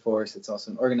productive force, it's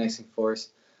also an organizing force.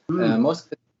 Most of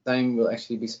the time will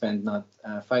actually be spent not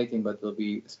fighting, but will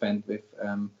be spent with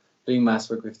doing mass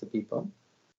work with the people.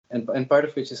 And part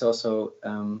of which is also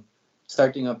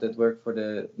starting up that work for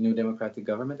the new democratic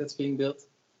government that's being built.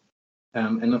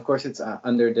 And of course, it's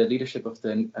under the leadership of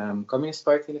the Communist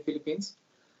Party in the Philippines.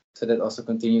 So that also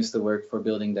continues the work for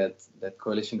building that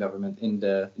coalition government in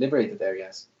the liberated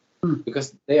areas.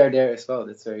 Because they are there as well.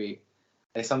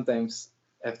 I sometimes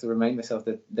have to remind myself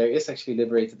that there is actually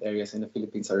liberated areas in the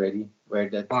Philippines already where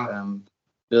that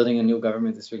building a new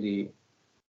government is really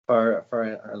far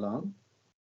along.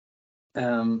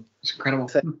 It's incredible.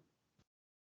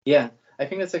 Yeah, I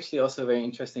think that's actually also a very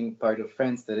interesting part of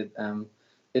Friends, that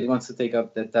it wants to take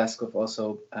up the task of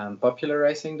also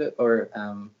popularizing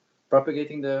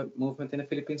propagating the movement in the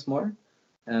Philippines more,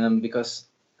 because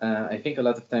I think a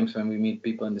lot of times when we meet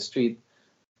people in the street,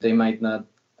 they might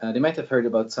have heard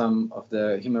about some of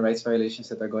the human rights violations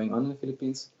that are going on in the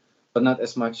Philippines, but not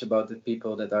as much about the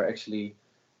people that are actually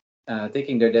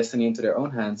taking their destiny into their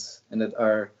own hands and that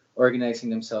are organizing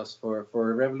themselves for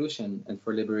revolution and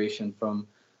for liberation from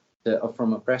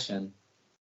oppression.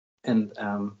 And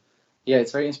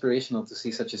it's very inspirational to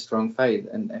see such a strong fight,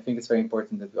 and I think it's very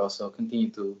important that we also continue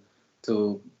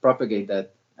to propagate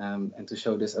that and to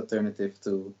show this alternative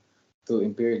to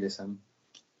imperialism.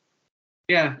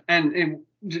 Yeah, and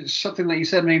something that you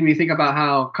said made me think about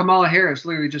how Kamala Harris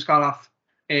literally just got off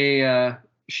a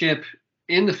ship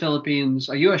in the Philippines,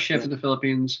 a U.S. ship in the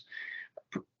Philippines,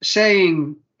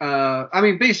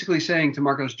 basically saying to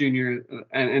Marcos Jr.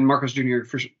 and Marcos Jr.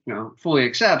 Fully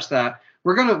accepts that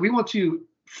we want to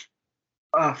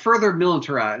further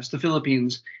militarize the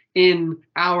Philippines in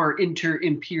our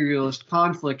inter-imperialist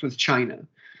conflict with China.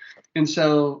 And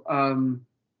so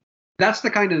that's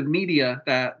the kind of media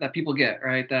that people get,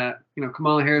 right? That,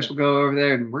 Kamala Harris will go over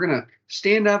there and we're going to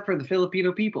stand up for the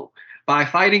Filipino people by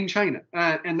fighting China.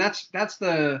 And that's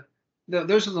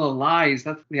those are the lies.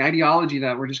 That's the ideology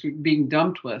that we're just being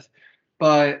dumped with.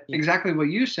 But exactly what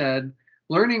you said,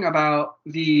 learning about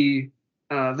the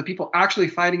people actually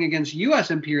fighting against U.S.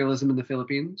 imperialism in the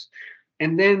Philippines,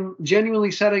 and then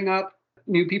genuinely setting up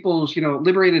new people's,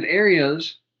 liberated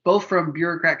areas, both from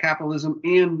bureaucrat capitalism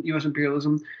and U.S.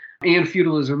 imperialism and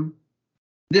feudalism.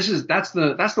 That's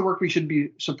the work we should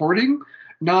be supporting,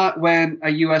 not when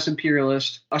a U.S.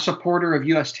 imperialist, a supporter of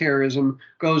U.S. terrorism,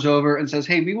 goes over and says,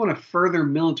 "Hey, we want to further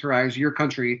militarize your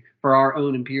country for our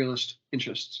own imperialist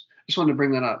interests." Just wanted to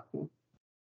bring that up.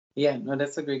 Yeah, no,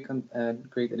 that's a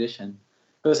great addition.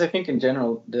 Because I think in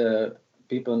general, the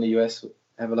people in the U.S.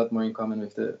 have a lot more in common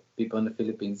with the people in the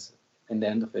Philippines in the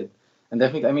end of it. And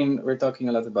definitely, I mean, we're talking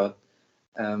a lot about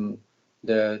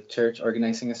the church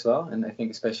organizing as well. And I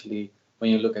think especially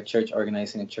when you look at church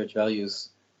organizing and church values,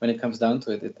 when it comes down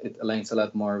to it, it aligns a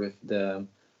lot more with the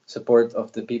support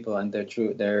of the people and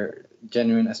their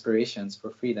genuine aspirations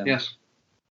for freedom. Yes.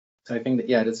 So I think that,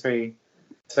 yeah, it's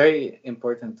very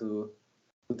important to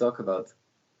talk about.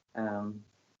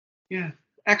 Yeah,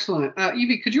 excellent.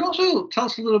 Evie, could you also tell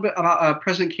us a little bit about a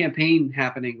present campaign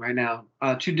happening right now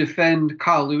to defend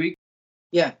Louie?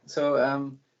 Yeah,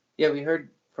 so we heard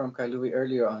from Louie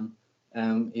earlier on.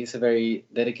 He's a very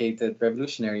dedicated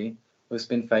revolutionary who's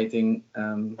been fighting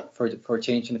for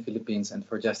change in the Philippines and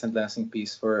for just and lasting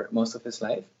peace for most of his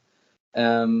life.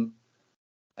 And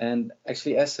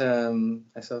actually, as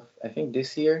of I think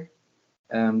this year,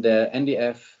 the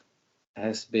NDF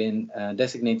has been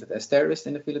designated as terrorist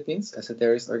in the Philippines, as a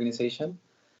terrorist organization.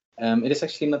 It is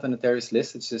actually not on a terrorist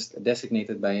list. It's just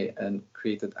designated by a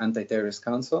created anti-terrorist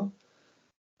council.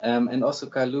 And also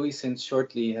Louie since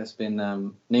shortly has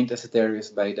been named as a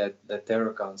terrorist by that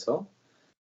terror council.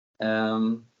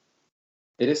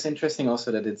 It is interesting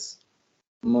also that it's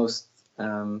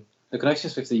the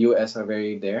connections with the US are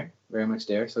very much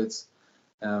there. So it's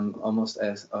almost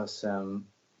as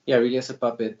really as a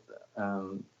puppet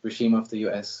regime of the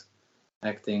US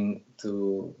acting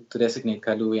to designate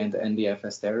Louie and the NDF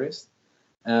as terrorists.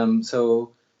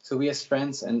 So we as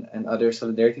friends and other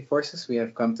solidarity forces, we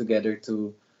have come together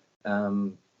to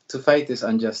fight this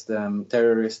unjust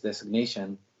terrorist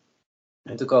designation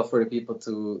and to call for the people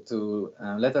to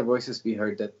let our voices be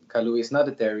heard that Louie is not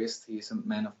a terrorist, he is a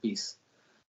man of peace,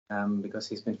 because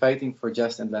he's been fighting for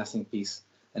just and lasting peace.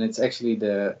 And it's actually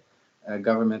the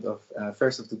government of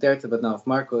first of Duterte, but now of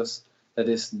Marcos, that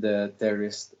is the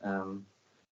terrorist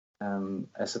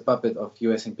as a puppet of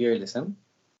U.S. imperialism.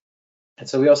 And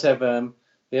so we also have a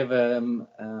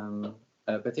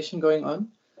petition going on,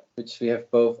 which we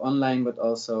have both online but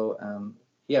also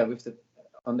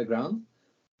on the ground.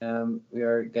 We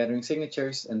are gathering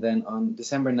signatures, and then on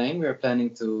December 9, we are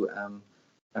planning to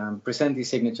present these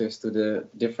signatures to the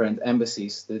different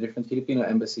embassies, the different Filipino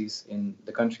embassies in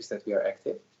the countries that we are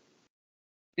active.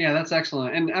 Yeah, that's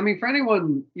excellent. And I mean, for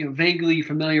anyone vaguely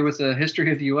familiar with the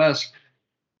history of the U.S.,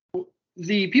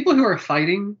 the people who are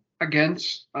fighting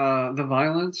against the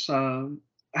violence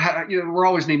were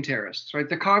always named terrorists, right?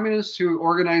 The communists who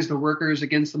organized the workers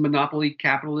against the monopoly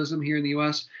capitalism here in the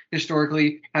U.S.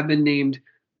 historically have been named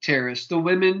terrorists. The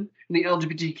women and the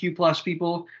LGBTQ plus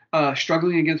people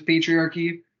struggling against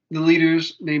patriarchy, the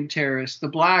leaders named terrorists. The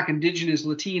Black, Indigenous,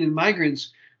 Latin, and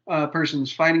migrants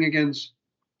persons fighting against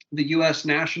the U.S.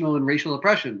 national and racial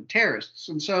oppression, terrorists.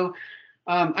 And so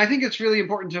I think it's really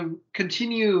important to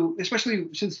continue, especially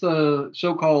since the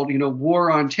so-called,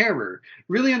 war on terror,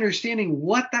 really understanding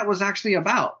what that was actually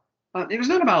about. It was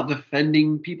not about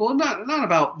defending people, not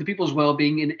about the people's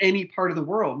well-being in any part of the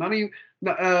world,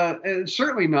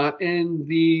 certainly not in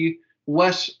the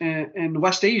West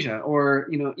Asia or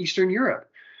Eastern Europe.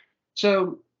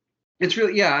 So it's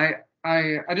really, I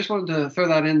just wanted to throw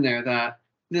that in there, that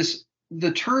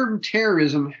the term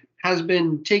terrorism has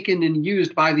been taken and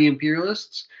used by the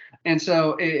imperialists. And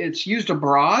so it's used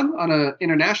abroad on an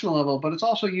international level, but it's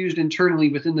also used internally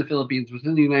within the Philippines,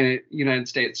 within the United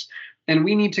States. And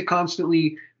we need to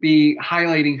constantly be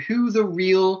highlighting who the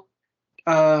real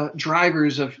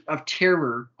drivers of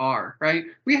terror are, right?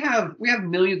 We have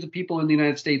millions of people in the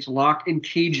United States locked in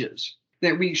cages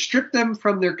that we strip them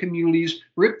from their communities,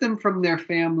 rip them from their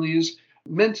families,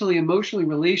 mentally, emotionally,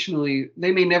 relationally.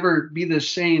 They may never be the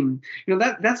same.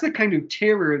 That's the kind of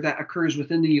terror that occurs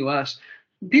within the U.S.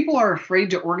 People are afraid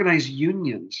to organize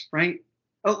unions, right?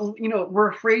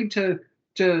 We're afraid to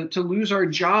lose our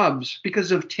jobs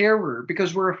because of terror,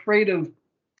 because we're afraid of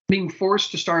being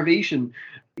forced to starvation.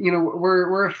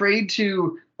 We're afraid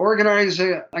to organize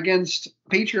against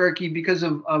patriarchy because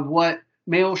of what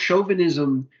male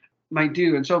chauvinism might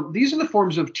do. And so these are the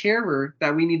forms of terror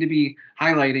that we need to be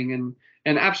highlighting.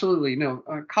 And absolutely, no,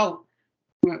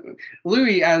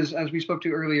 Louie, as we spoke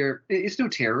to earlier, is no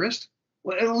terrorist.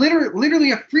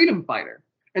 Literally a freedom fighter,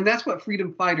 and that's what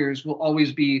freedom fighters will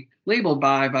always be labeled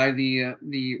by the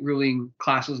ruling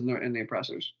classes and the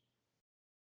oppressors.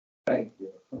 Thank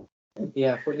you.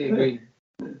 Yeah, fully agree.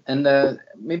 And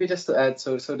maybe just to add,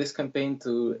 so this campaign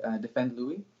to defend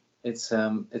Louie, it's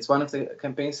one of the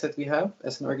campaigns that we have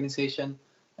as an organization,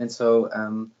 and so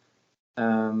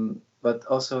but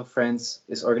also Friends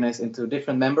is organized into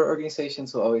different member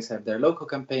organizations who always have their local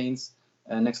campaigns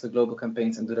next to global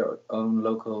campaigns and do their own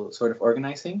local sort of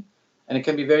organizing. And it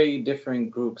can be very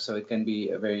different groups. So it can be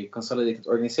a very consolidated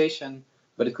organization,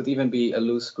 but it could even be a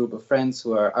loose group of friends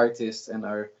who are artists and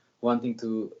are wanting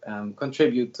to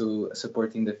contribute to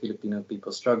supporting the Filipino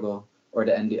people's struggle or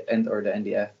the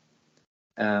NDF.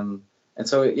 And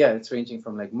so, yeah, it's ranging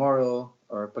from like moral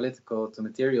or political to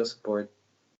material support.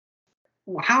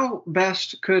 How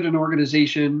best could an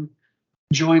organization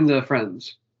join the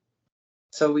Friends?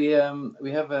 So we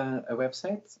have a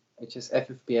website, which is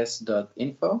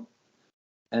ffps.info,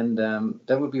 and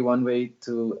that would be one way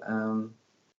to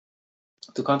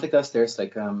contact us. There's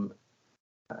like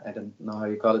I don't know how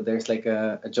you call it. There's like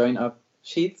a join up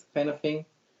sheet kind of thing,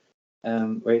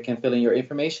 where you can fill in your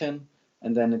information,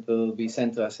 and then it will be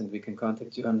sent to us, and we can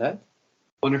contact you on that.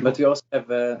 Wonderful. But we also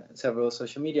have several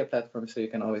social media platforms, so you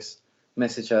can always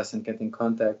message us and get in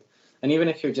contact. And even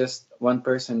if you're just one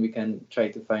person, we can try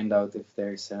to find out if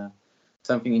there's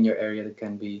something in your area that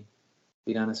can be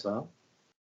done as well.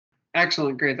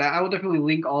 Excellent, great. I will definitely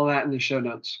link all that in the show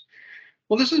notes.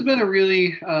 Well, this has been a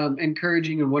really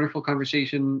encouraging and wonderful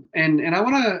conversation, and I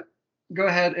want to go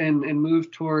ahead and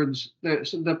move towards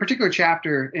the particular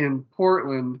chapter in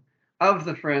Portland of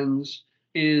the Friends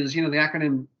is, the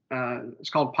acronym, it's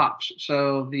called POPS.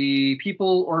 So the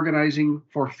People Organizing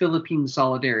for Philippine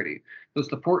Solidarity. So it's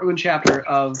the Portland chapter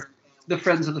of the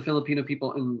Friends of the Filipino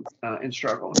People in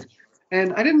Struggle.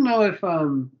 And I didn't know if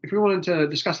we wanted to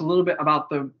discuss a little bit about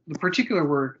the particular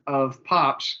work of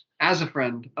POPS as a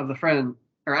friend of the Friend,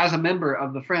 or as a member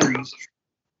of the Friends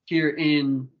here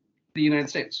in the United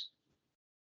States.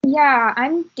 Yeah,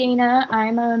 I'm Dana.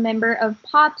 I'm a member of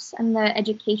POPS. I'm the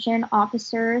education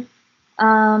officer.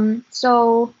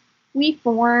 So we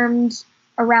formed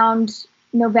around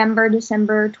November,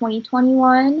 December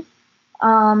 2021.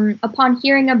 Upon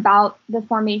hearing about the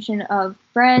formation of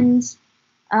Friends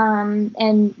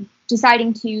and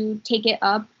deciding to take it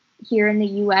up here in the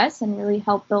US and really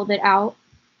help build it out.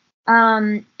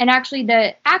 And actually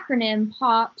the acronym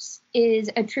POPS is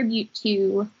a tribute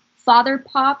to Father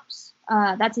Pops.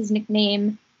 That's his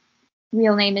nickname.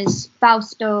 Real name is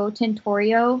Fausto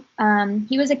Tintorio.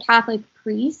 He was a Catholic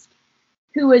priest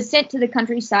who was sent to the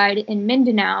countryside in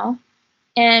Mindanao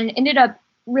and ended up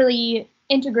really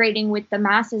integrating with the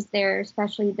masses there,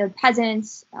 especially the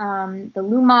peasants, the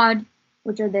Lumad,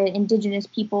 which are the indigenous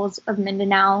peoples of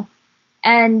Mindanao,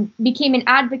 and became an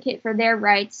advocate for their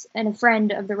rights and a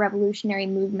friend of the revolutionary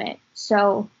movement.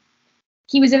 So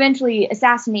he was eventually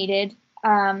assassinated,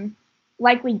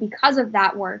 likely because of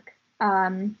that work,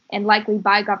 and likely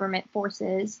by government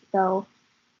forces, though,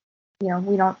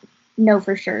 we don't know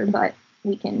for sure, but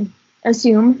we can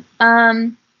assume.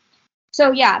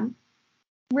 So yeah,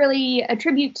 really a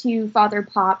tribute to Father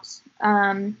Pops,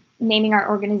 naming our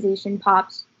organization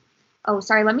POPS. Oh,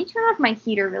 sorry, let me turn off my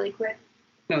heater really quick.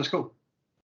 No, it's cool.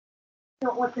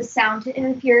 Don't want the sound to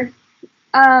interfere.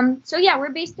 So yeah, we're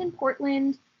based in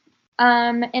Portland,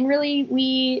 and really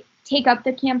we take up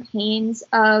the campaigns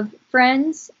of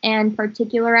Friends and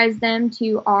particularize them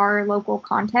to our local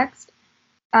context.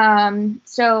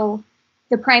 So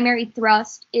the primary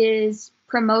thrust is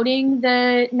promoting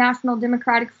the National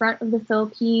Democratic Front of the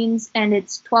Philippines and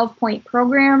its 12-point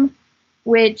program,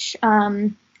 which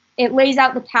it lays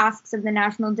out the tasks of the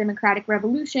National Democratic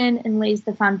Revolution and lays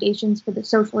the foundations for the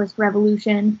Socialist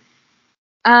Revolution,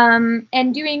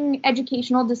 and doing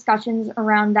educational discussions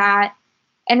around that,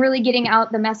 and really getting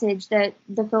out the message that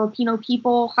the Filipino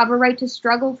people have a right to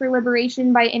struggle for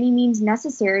liberation by any means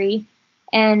necessary.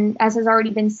 And as has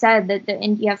already been said, that the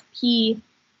NDFP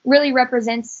really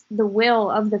represents the will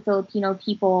of the Filipino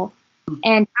people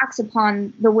and acts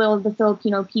upon the will of the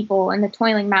Filipino people and the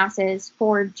toiling masses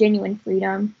for genuine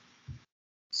freedom.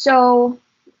 So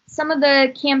some of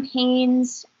the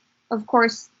campaigns, of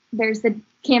course, there's the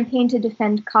campaign to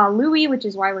defend Louie, which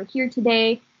is why we're here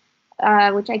today,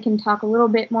 which I can talk a little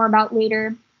bit more about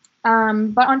later.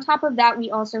 But on top of that,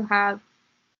 we also have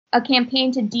a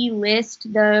campaign to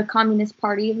delist the Communist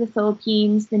Party of the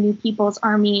Philippines, the New People's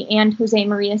Army, and Jose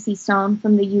Maria Sison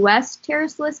from the U.S.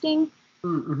 terrorist listing.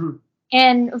 Mm-hmm.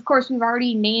 And of course, we've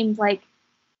already named, like,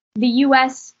 the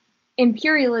U.S.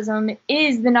 imperialism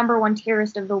is the #1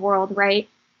 terrorist of the world, right?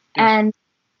 Yes. And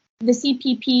the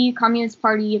CPP, Communist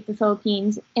Party of the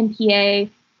Philippines, NPA,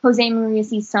 Jose Maria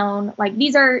Sison, like,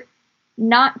 these are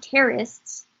not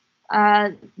terrorists.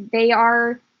 They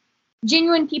are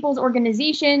genuine people's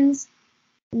organizations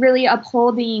really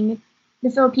upholding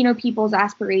the Filipino people's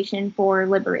aspiration for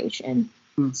liberation.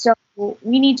 So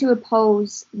we need to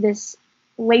oppose this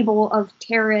label of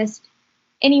terrorist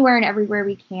anywhere and everywhere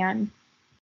we can.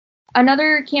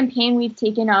 Another campaign we've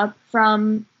taken up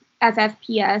from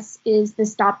FFPS is the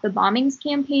Stop the Bombings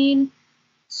campaign.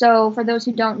 So for those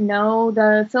who don't know,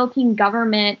 the Philippine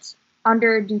government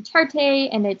under Duterte,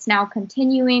 and it's now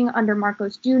continuing under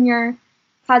Marcos Jr.,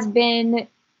 has been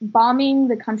bombing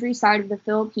the countryside of the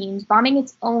Philippines, bombing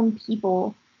its own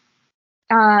people,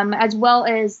 as well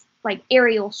as, like,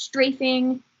 aerial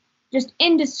strafing, just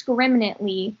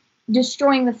indiscriminately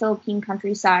destroying the Philippine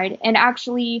countryside. And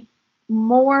actually,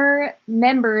 more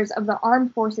members of the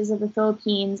armed forces of the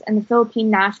Philippines and the Philippine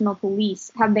National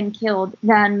Police have been killed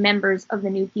than members of the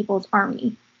New People's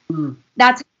Army.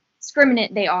 That's how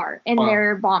indiscriminate they are in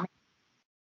their bombing.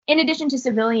 In addition to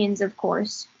civilians, of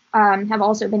course, have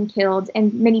also been killed,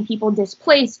 and many people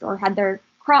displaced or had their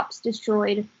crops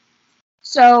destroyed.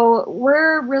 So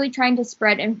we're really trying to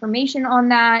spread information on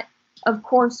that. Of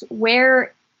course,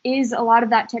 where is a lot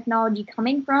of that technology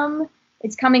coming from?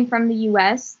 It's coming from the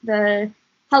U.S., the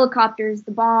helicopters,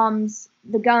 the bombs,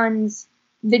 the guns,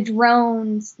 the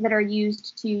drones that are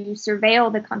used to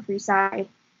surveil the countryside.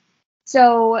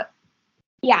 So,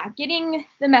 yeah, getting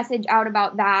the message out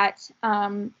about that.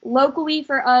 Locally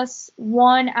for us,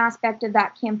 one aspect of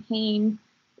that campaign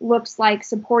looks like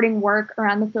supporting work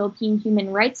around the Philippine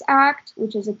Human Rights Act,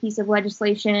 which is a piece of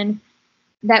legislation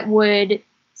that would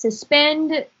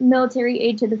suspend military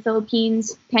aid to the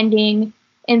Philippines pending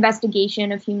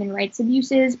investigation of human rights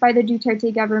abuses by the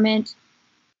Duterte government.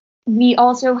 We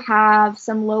also have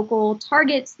some local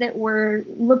targets that we're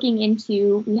looking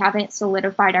into. We haven't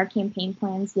solidified our campaign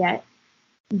plans yet,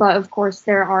 but of course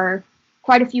there are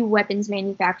quite a few weapons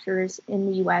manufacturers in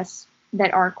the US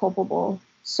that are culpable.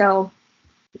 So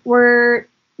we're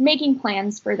making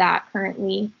plans for that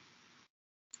currently.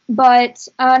 But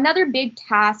another big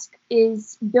task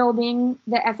is building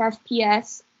the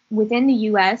FFPS within the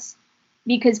US,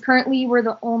 because currently we're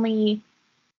the only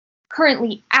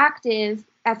currently active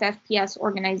FFPS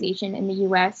organization in the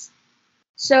US.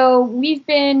 So we've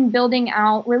been building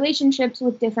out relationships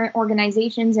with different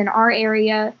organizations in our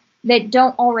area that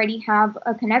don't already have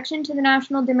a connection to the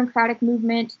National Democratic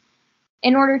Movement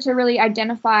in order to really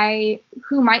identify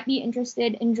who might be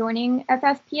interested in joining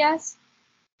FFPS.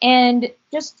 And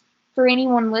just for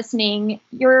anyone listening,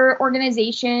 your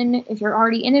organization, if you're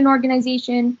already in an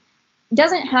organization,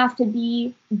 doesn't have to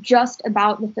be just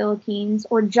about the Philippines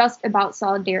or just about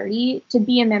solidarity to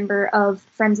be a member of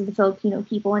Friends of the Filipino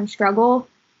People in Struggle.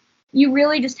 You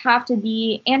really just have to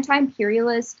be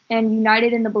anti-imperialist and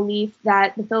united in the belief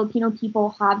that the Filipino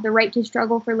people have the right to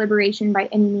struggle for liberation by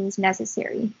any means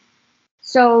necessary.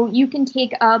 So you can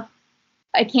take up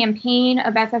a campaign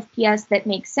of FFPS that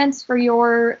makes sense for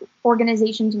your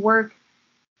organization's work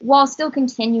while still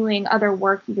continuing other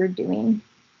work you're doing.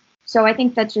 So I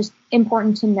think that's just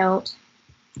important to note.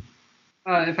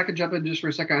 If I could jump in just for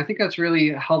a second, I think that's really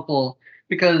helpful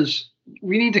because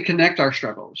we need to connect our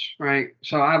struggles, right?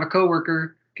 So I have a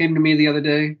coworker came to me the other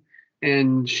day,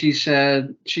 and she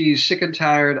said she's sick and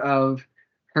tired of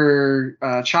her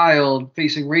child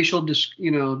facing racial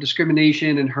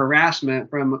discrimination and harassment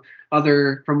from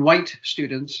white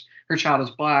students. Her child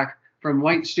is black, from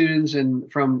white students and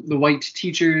from the white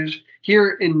teachers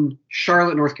here in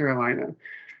Charlotte, North Carolina.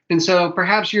 And so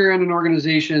perhaps you're in an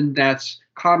organization that's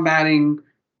combating,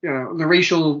 the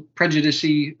racial prejudice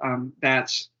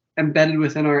that's embedded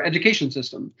within our education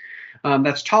system,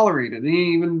 that's tolerated and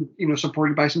even,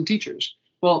 supported by some teachers.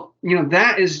 Well,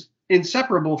 that is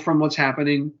inseparable from what's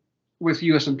happening with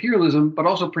U.S. imperialism, but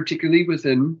also particularly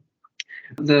within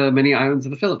the many islands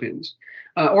of the Philippines.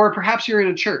 Or perhaps you're in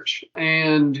a church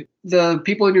and the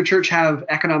people in your church have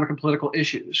economic and political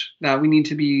issues that we need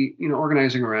to be,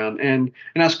 organizing around. And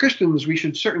as Christians, we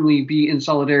should certainly be in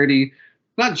solidarity,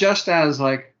 not just as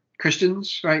like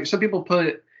Christians, right? Some people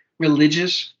put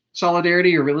religious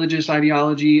solidarity or religious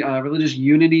ideology, religious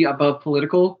unity above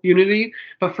political unity.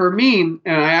 But for me, and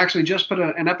I actually just put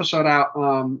an episode out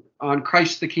on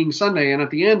Christ the King Sunday. And at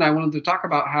the end, I wanted to talk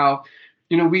about how,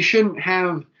 we shouldn't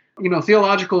have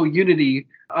theological unity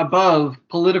above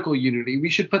political unity. We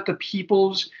should put the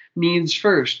people's needs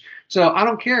first. So I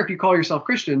don't care if you call yourself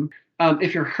Christian,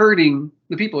 if you're hurting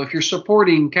the people, if you're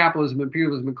supporting capitalism,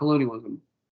 imperialism, and colonialism.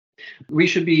 We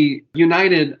should be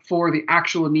united for the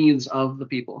actual needs of the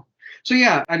people. So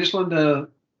yeah, I just wanted to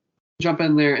jump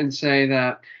in there and say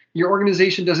that your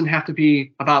organization doesn't have to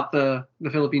be about the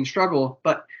Philippine struggle,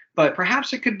 but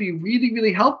perhaps it could be really,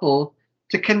 really helpful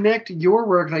to connect your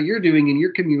work that you're doing in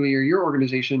your community or your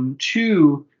organization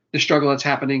to the struggle that's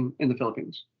happening in the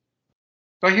Philippines.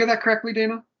 Do I hear that correctly,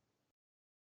 Dana?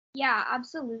 Yeah,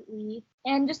 absolutely.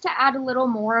 And just to add a little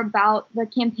more about the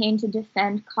campaign to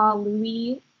defend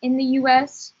Louie in the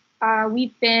U.S.,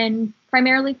 we've been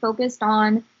primarily focused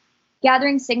on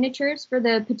gathering signatures for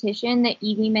the petition that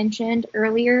Evie mentioned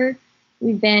earlier.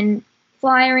 We've been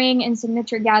flyering and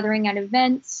signature gathering at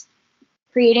events,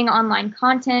 creating online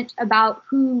content about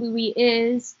who Louie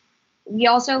is. We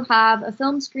also have a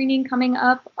film screening coming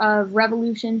up of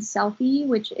Revolution Selfie,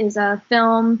 which is a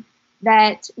film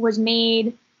that was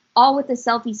made all with a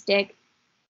selfie stick,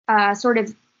 sort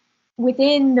of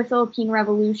within the Philippine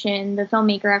Revolution. The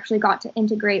filmmaker actually got to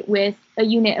integrate with a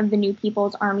unit of the New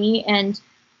People's Army, and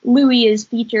Louie is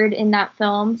featured in that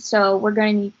film. So we're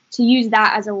going to use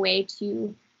that as a way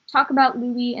to talk about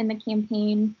Louie and the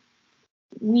campaign.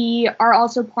 We are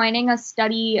also planning a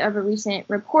study of a recent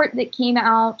report that came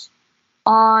out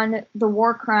on the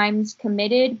war crimes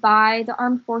committed by the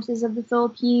armed forces of the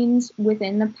Philippines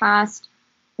within the past,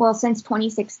 since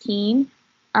 2016,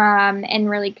 and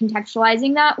really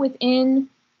contextualizing that within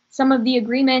some of the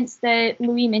agreements that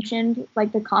Louie mentioned,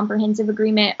 like the Comprehensive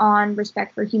Agreement on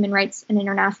Respect for Human Rights and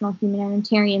International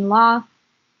Humanitarian Law,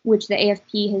 which the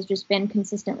AFP has just been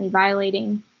consistently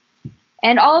violating.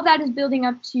 And all of that is building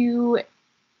up to,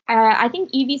 I think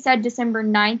Evie said December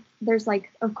 9th. There's,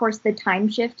 of course, the time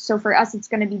shift. So for us, it's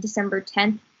going to be December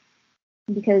 10th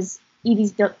because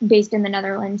Evie's based in the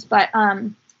Netherlands. But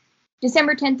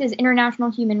December 10th is International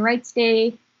Human Rights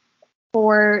Day,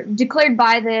 declared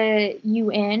by the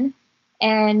UN,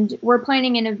 and we're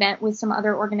planning an event with some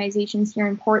other organizations here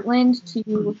in Portland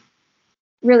to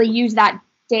really use that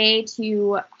day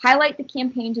to highlight the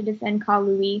campaign to defend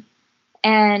Louie.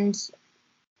 And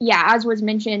yeah, as was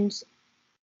mentioned,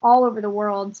 all over the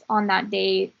world on that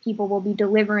day, people will be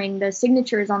delivering the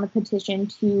signatures on the petition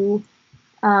to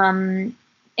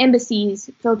embassies,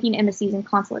 Philippine embassies and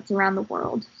consulates around the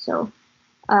world. So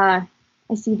I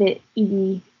see that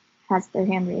Evie has their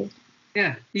hand raised.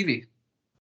 Yeah, Evie.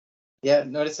 Yeah,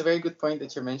 no, that's a very good point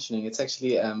that you're mentioning. It's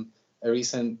actually a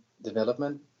recent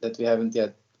development that we haven't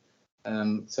yet.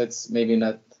 So it's maybe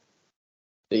not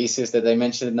the easiest that I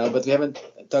mentioned it now, but we haven't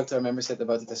talked to our members yet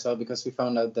about it as well, because we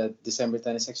found out that December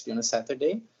 10th is actually on a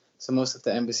Saturday. So most of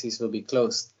the embassies will be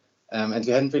closed. And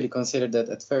we hadn't really considered that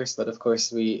at first, but of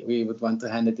course we would want to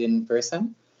hand it in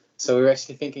person. So we were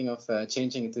actually thinking of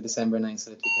changing it to December 9th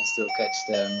so that we can still catch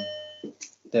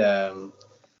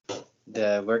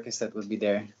the workers that would be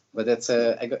there. But that's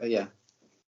yeah.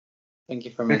 Thank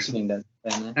you for mentioning that,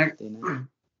 Dana.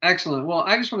 Excellent. Well,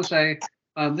 I just want to say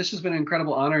this has been an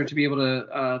incredible honor to be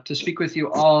able to speak with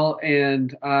you all,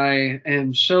 and I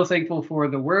am so thankful for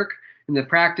the work and the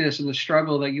practice and the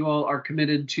struggle that you all are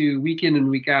committed to week in and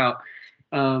week out.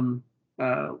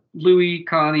 Louie,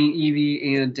 Coni,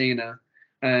 Evie, and Dana.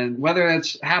 And whether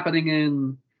it's happening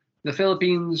in the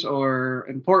Philippines or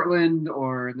in Portland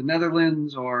or in the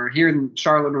Netherlands or here in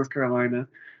Charlotte, North Carolina,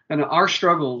 and our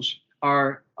struggles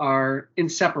are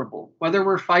inseparable. Whether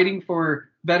we're fighting for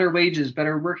better wages,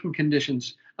 better working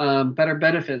conditions, better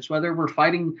benefits, whether we're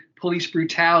fighting police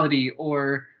brutality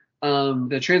or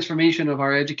the transformation of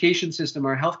our education system,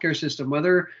 our healthcare system,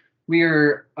 whether we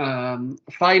are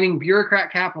fighting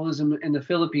bureaucrat capitalism in the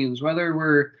Philippines, whether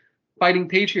we're fighting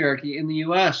patriarchy in the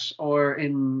U.S. or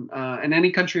in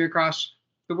any country across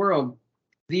the world.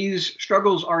 These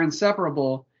struggles are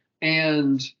inseparable,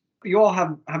 and you all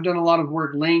have done a lot of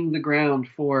work laying the ground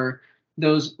for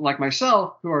those like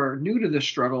myself who are new to this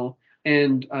struggle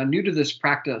and new to this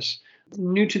practice,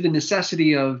 new to the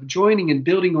necessity of joining and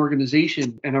building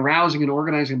organization and arousing and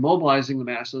organizing, mobilizing the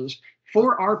masses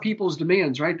for our people's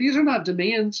demands, right? These are not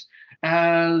demands,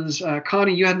 as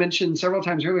Coni, you had mentioned several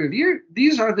times earlier.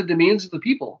 These are the demands of the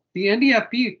people. The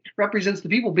NDFP represents the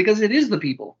people because it is the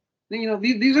people.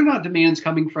 These are not demands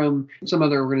coming from some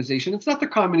other organization. It's not the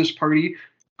Communist Party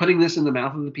putting this in the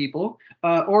mouth of the people.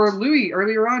 Or Louie,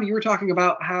 earlier on, you were talking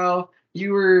about how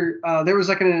you were there was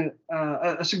like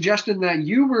a suggestion that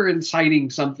you were inciting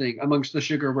something amongst the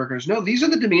sugar workers. No, these are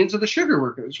the demands of the sugar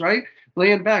workers, right?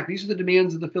 Land back. These are the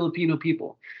demands of the Filipino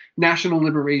people. National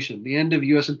liberation, the end of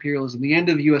U.S. imperialism, the end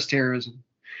of U.S. terrorism.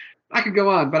 I could go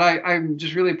on, but I'm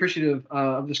just really appreciative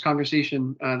of this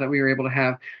conversation that we were able to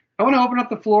have. I want to open up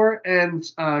the floor and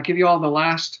give you all the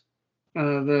last,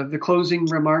 the closing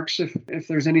remarks, if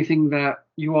there's anything that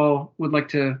you all would like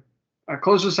to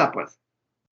close us up with.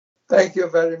 Thank you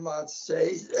very much,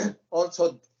 Jay.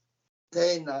 Also,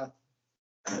 Dana,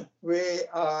 we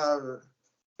are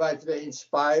vitally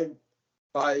inspired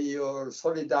by your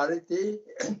solidarity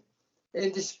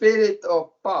in the spirit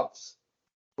of Pops,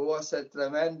 who was a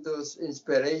tremendous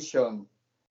inspiration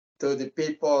to the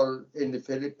people in the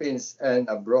Philippines and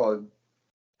abroad.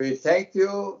 We thank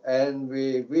you and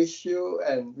we wish you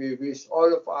and we wish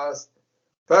all of us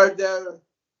further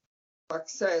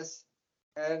success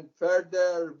and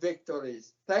further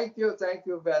victories. Thank you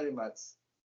very much.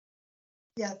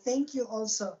 Yeah, thank you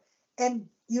also. And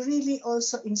you really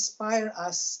also inspire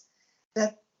us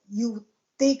that you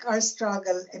take our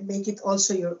struggle and make it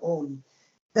also your own.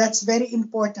 That's very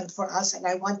important for us, and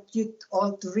I want you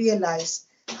all to realize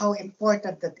how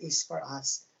important that is for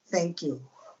us. Thank you.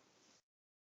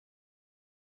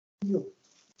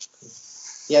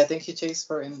 Yeah, thank you, Chase,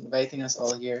 for inviting us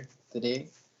all here today.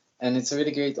 And it's a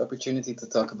really great opportunity to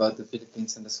talk about the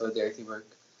Philippines and the solidarity work.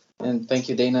 And thank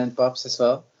you, Dana and Pops, as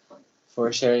well,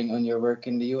 for sharing on your work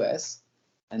in the US.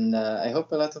 And I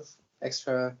hope a lot of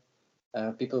extra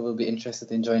people will be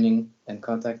interested in joining and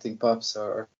contacting Pops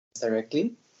or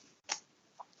directly.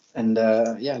 And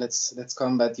yeah, let's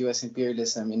combat US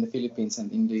imperialism in the Philippines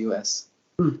and in the US.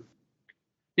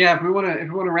 Yeah, if we want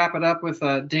to wrap it up with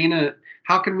Dana,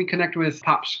 how can we connect with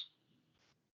Pops?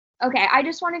 Okay, I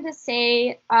just wanted to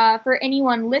say for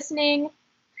anyone listening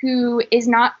who is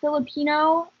not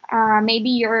Filipino, maybe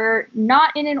you're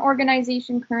not in an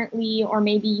organization currently, or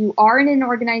maybe you are in an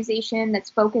organization that's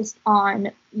focused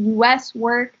on US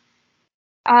work.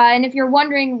 And if you're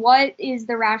wondering what is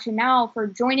the rationale for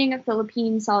joining a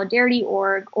Philippine Solidarity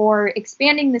org or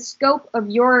expanding the scope of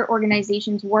your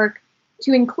organization's work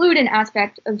to include an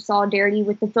aspect of solidarity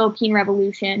with the Philippine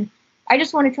Revolution, I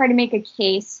just want to try to make a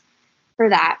case for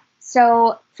that.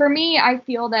 So for me, I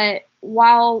feel that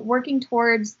while working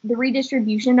towards the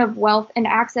redistribution of wealth and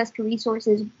access to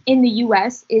resources in the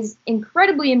US is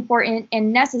incredibly important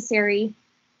and necessary,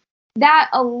 that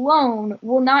alone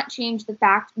will not change the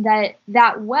fact that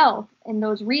that wealth and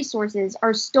those resources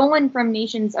are stolen from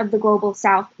nations of the global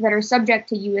South that are subject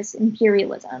to US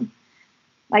imperialism.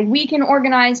 Like, we can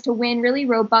organize to win really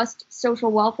robust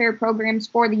social welfare programs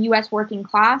for the US working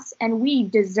class, and we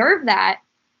deserve that,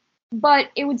 but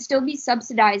it would still be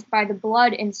subsidized by the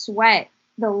blood and sweat,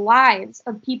 the lives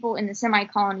of people in the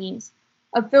semi-colonies,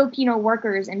 of Filipino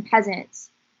workers and peasants.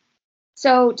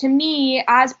 So to me,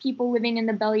 as people living in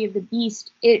the belly of the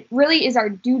beast, it really is our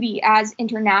duty as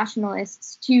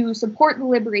internationalists to support the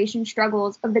liberation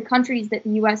struggles of the countries that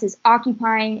the US is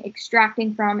occupying,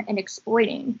 extracting from, and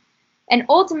exploiting. And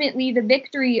ultimately, the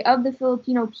victory of the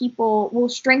Filipino people will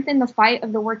strengthen the fight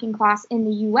of the working class in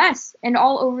the US and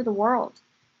all over the world.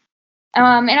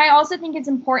 And I also think it's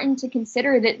important to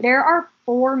consider that there are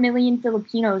 4 million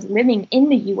Filipinos living in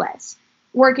the US,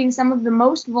 working some of the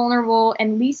most vulnerable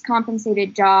and least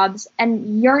compensated jobs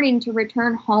and yearning to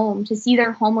return home to see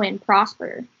their homeland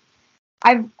prosper.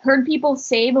 I've heard people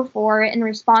say before in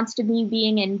response to me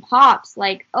being in Pops,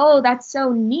 like, oh, that's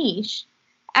so niche.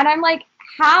 And I'm like,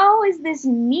 how is this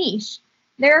niche?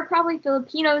 There are probably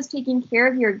Filipinos taking care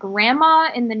of your grandma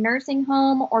in the nursing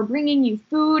home or bringing you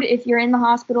food if you're in the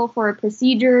hospital for a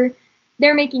procedure.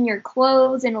 They're making your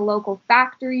clothes in a local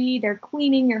factory. They're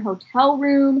cleaning your hotel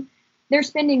room. They're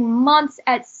spending months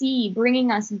at sea bringing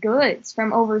us goods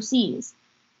from overseas.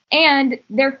 And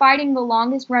they're fighting the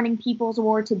longest running people's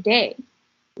war today,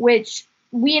 which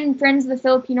we and Friends of the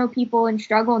Filipino People in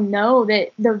Struggle know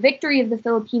that the victory of the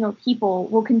Filipino people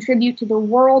will contribute to the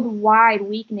worldwide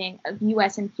weakening of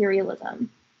US imperialism.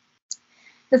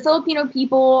 The Filipino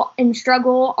people in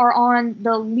struggle are on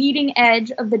the leading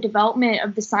edge of the development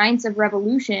of the science of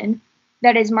revolution,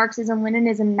 that is Marxism,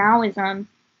 Leninism, Maoism.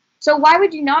 So why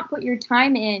would you not put your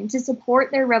time in to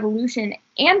support their revolution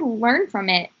and learn from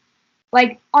it?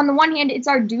 Like, on the one hand, it's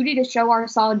our duty to show our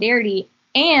solidarity,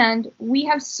 and we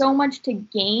have so much to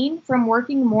gain from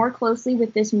working more closely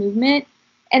with this movement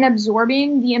and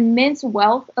absorbing the immense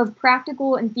wealth of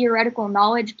practical and theoretical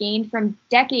knowledge gained from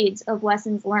decades of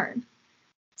lessons learned.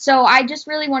 So I just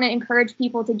really want to encourage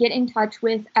people to get in touch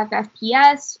with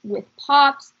FFPS, with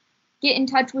POPs, get in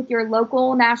touch with your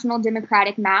local national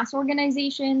democratic mass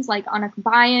organizations like Anak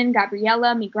Bayan,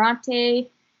 Gabriela, Migrante,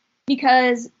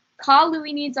 because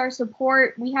Louie needs our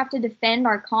support. We have to defend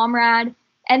our comrade,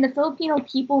 and the Filipino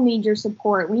people need your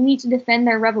support. We need to defend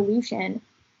their revolution.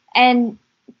 And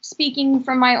speaking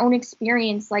from my own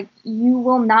experience, like, you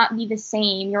will not be the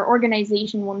same, your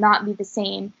organization will not be the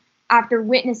same after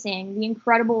witnessing the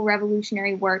incredible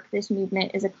revolutionary work this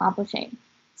movement is accomplishing.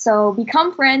 So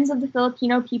become friends of the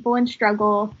Filipino people in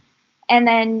struggle. And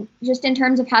then just in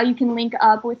terms of how you can link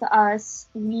up with us,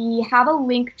 we have a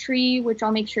link tree, which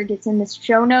I'll make sure gets in the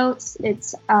show notes.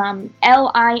 It's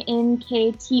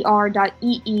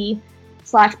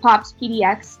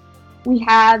linktr.ee/popspdx. We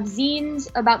have zines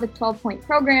about the 12-point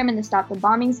program and the Stop the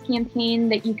Bombings campaign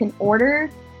that you can order.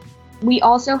 We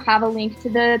also have a link to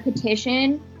the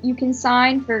petition you can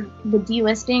sign for the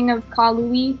delisting of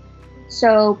Louie.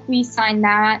 So please sign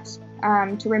that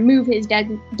to remove his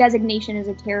designation as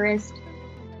a terrorist.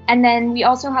 And then we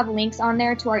also have links on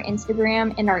there to our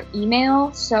Instagram and our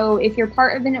email. So if you're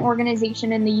part of an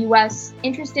organization in the US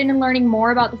interested in learning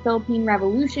more about the Philippine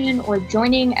Revolution or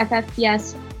joining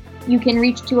FFPS, you can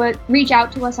reach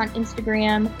out to us on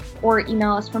Instagram or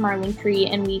email us from our link tree,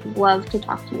 and we'd love to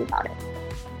talk to you about it.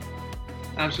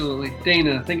 Absolutely.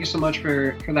 Dana, thank you so much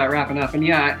for that wrapping up. And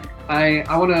yeah, I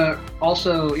want to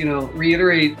also,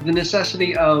 reiterate the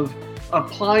necessity of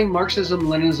applying Marxism,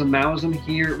 Leninism, Maoism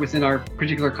here within our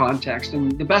particular context.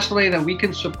 And the best way that we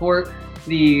can support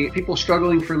the people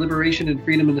struggling for liberation and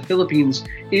freedom in the Philippines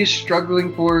is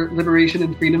struggling for liberation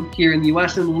and freedom here in the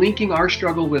US and linking our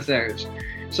struggle with theirs.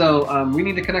 So we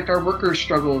need to connect our workers'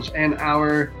 struggles and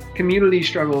our community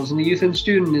struggles and the youth and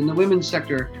student and the women's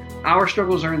sector. Our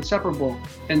struggles are inseparable.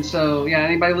 And so, yeah,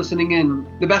 anybody listening in,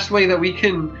 the best way that we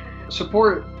can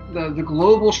support the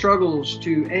global struggles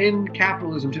to end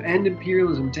capitalism, to end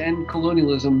imperialism, to end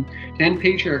colonialism, to end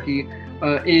patriarchy,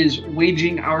 is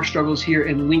waging our struggles here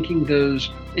and linking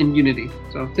those in unity.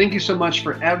 So thank you so much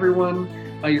for everyone,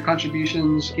 your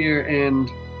contributions here, and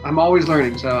I'm always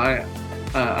learning. So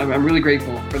I'm really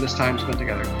grateful for this time spent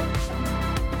together.